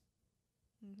fights.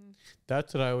 Mm-hmm.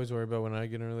 That's what I always worry about when I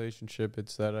get in a relationship.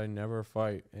 It's that I never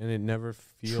fight, and it never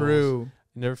feels... True.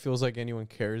 It never feels like anyone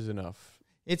cares enough.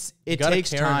 It takes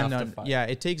time.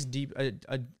 It takes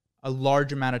a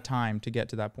large amount of time to get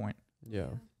to that point. Yeah.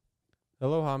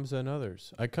 Hello, Hamza and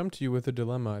others. I come to you with a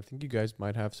dilemma I think you guys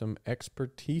might have some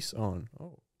expertise on.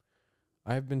 Oh.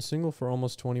 I have been single for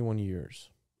almost 21 years.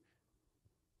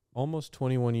 Almost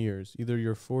 21 years. Either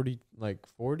you're 40?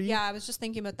 Yeah, I was just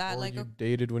thinking about that. Or like, you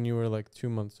dated when you were like 2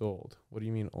 months old. What do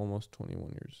you mean almost 21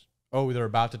 years? Oh, they're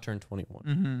about to turn 21.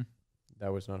 Mm-hmm.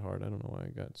 that was not hard. I don't know why I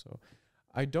got so.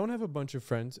 I don't have a bunch of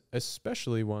friends,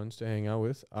 especially ones to hang out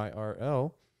with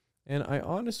IRL, and I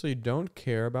honestly don't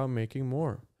care about making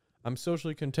more. I'm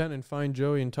socially content and find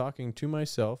joy in talking to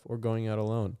myself or going out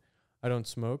alone. I don't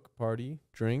smoke, party,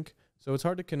 drink, so it's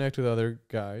hard to connect with other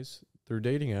guys through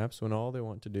dating apps when all they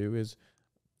want to do is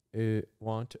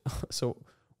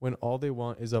when all they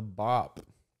want is a bop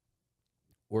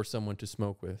or someone to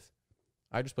smoke with.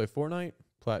 I just play Fortnite,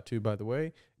 Plat 2 by the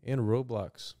way, and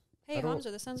Roblox. Hey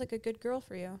Hamza, this sounds like a good girl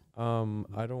for you.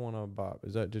 I don't want a bop.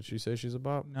 Did she say she's a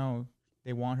bop? No,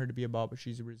 they want her to be a bop, but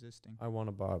she's resisting. I want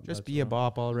a bop. Just be a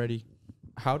bop already.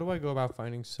 How do I go about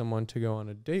finding someone to go on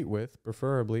a date with,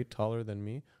 preferably taller than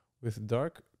me, with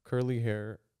dark curly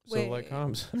hair, so like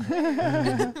Hams?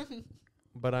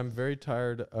 But I'm very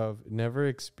tired of never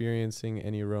experiencing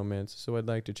any romance, so I'd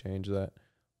like to change that.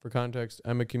 For context,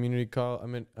 I'm in community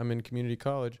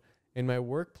college, and my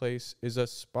workplace is a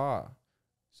spa,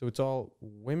 so it's all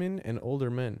women and older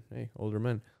men. Hey, older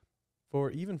men.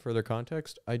 For even further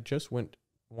context, I just want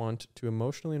to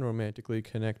emotionally and romantically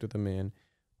connect with a man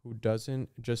who doesn't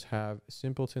just have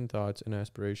simpleton thoughts and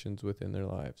aspirations within their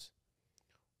lives.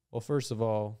 Well, first of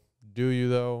all, do you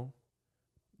though?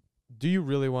 Do you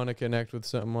really want to connect with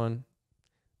someone?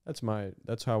 That's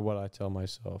what I tell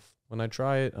myself. When I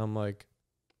try it, I'm like,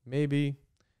 maybe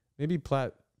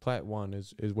plat 1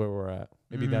 is where we're at.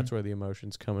 Maybe that's where the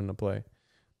emotions come into play.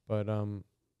 But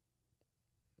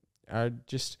I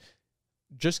just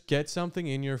get something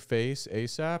in your face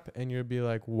ASAP and you'll be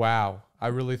like, wow, I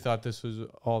really thought this was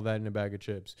all that in a bag of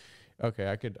chips. Okay,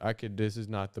 I could, this is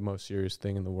not the most serious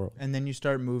thing in the world. And then you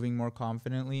start moving more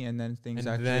confidently and then things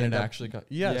That's actually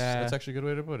a good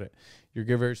way to put it. You're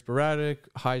very sporadic,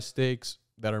 high stakes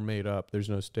that are made up. There's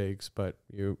no stakes, but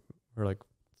you are like,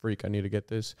 freak, I need to get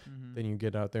this. Then you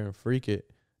get out there and freak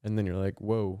it. And then you're like,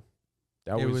 whoa,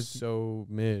 that was so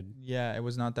mid. Yeah, it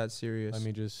was not that serious. Let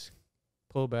me just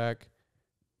pull back.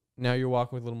 Now you're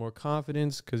walking with a little more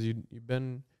confidence because you've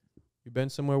been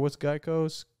somewhere. What's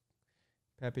Geico's?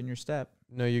 Pep in your step.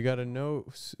 No, you got to know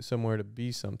somewhere to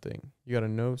be something. You got to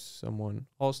know someone.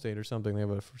 Allstate or something they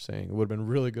have a saying. It would have been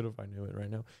really good if I knew it right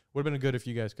now. Would have been good if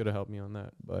you guys could have helped me on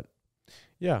that. But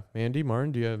yeah, Mandy,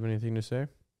 Martin, do you have anything to say?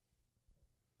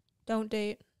 Don't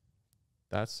date.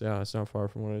 That's not far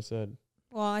from what I said.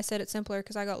 Well, I said it simpler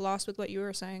because I got lost with what you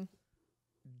were saying.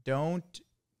 Don't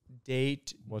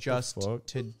date just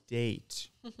to date.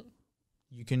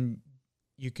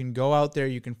 You can go out there,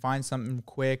 you can find something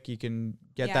quick, you can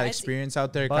get that experience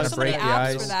out there, kind of break the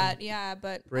ice. For that, yeah,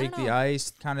 but break the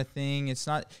ice kind of thing.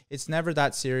 It's never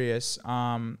that serious.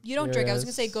 You don't drink. I was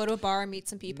gonna say go to a bar and meet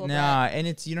some people. Nah, and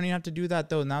you don't even have to do that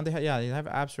though. Now they have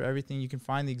apps for everything. You can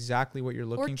find exactly what you're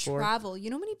looking for. Or travel. You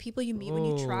know how many people you meet when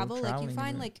you travel? Like you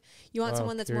find you want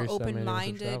someone that's more open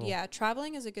minded. Yeah,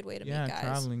 traveling is a good way to meet guys. Yeah,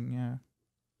 traveling. Yeah.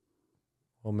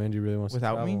 Well, Mandy really wants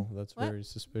Without to travel. me? That's very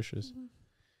suspicious.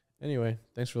 Anyway,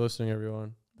 thanks for listening,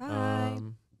 everyone. Bye.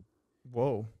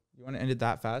 Whoa. You want to end it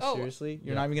that fast? Seriously?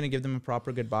 You're not even going to give them a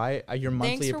proper goodbye? Your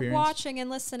monthly appearance? Thanks for watching and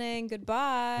listening.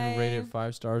 Goodbye. And rate it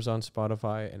 5 stars on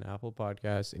Spotify and Apple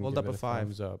Podcasts. And Hold up a 5.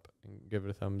 thumbs up. And give it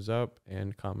a thumbs up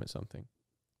and comment something.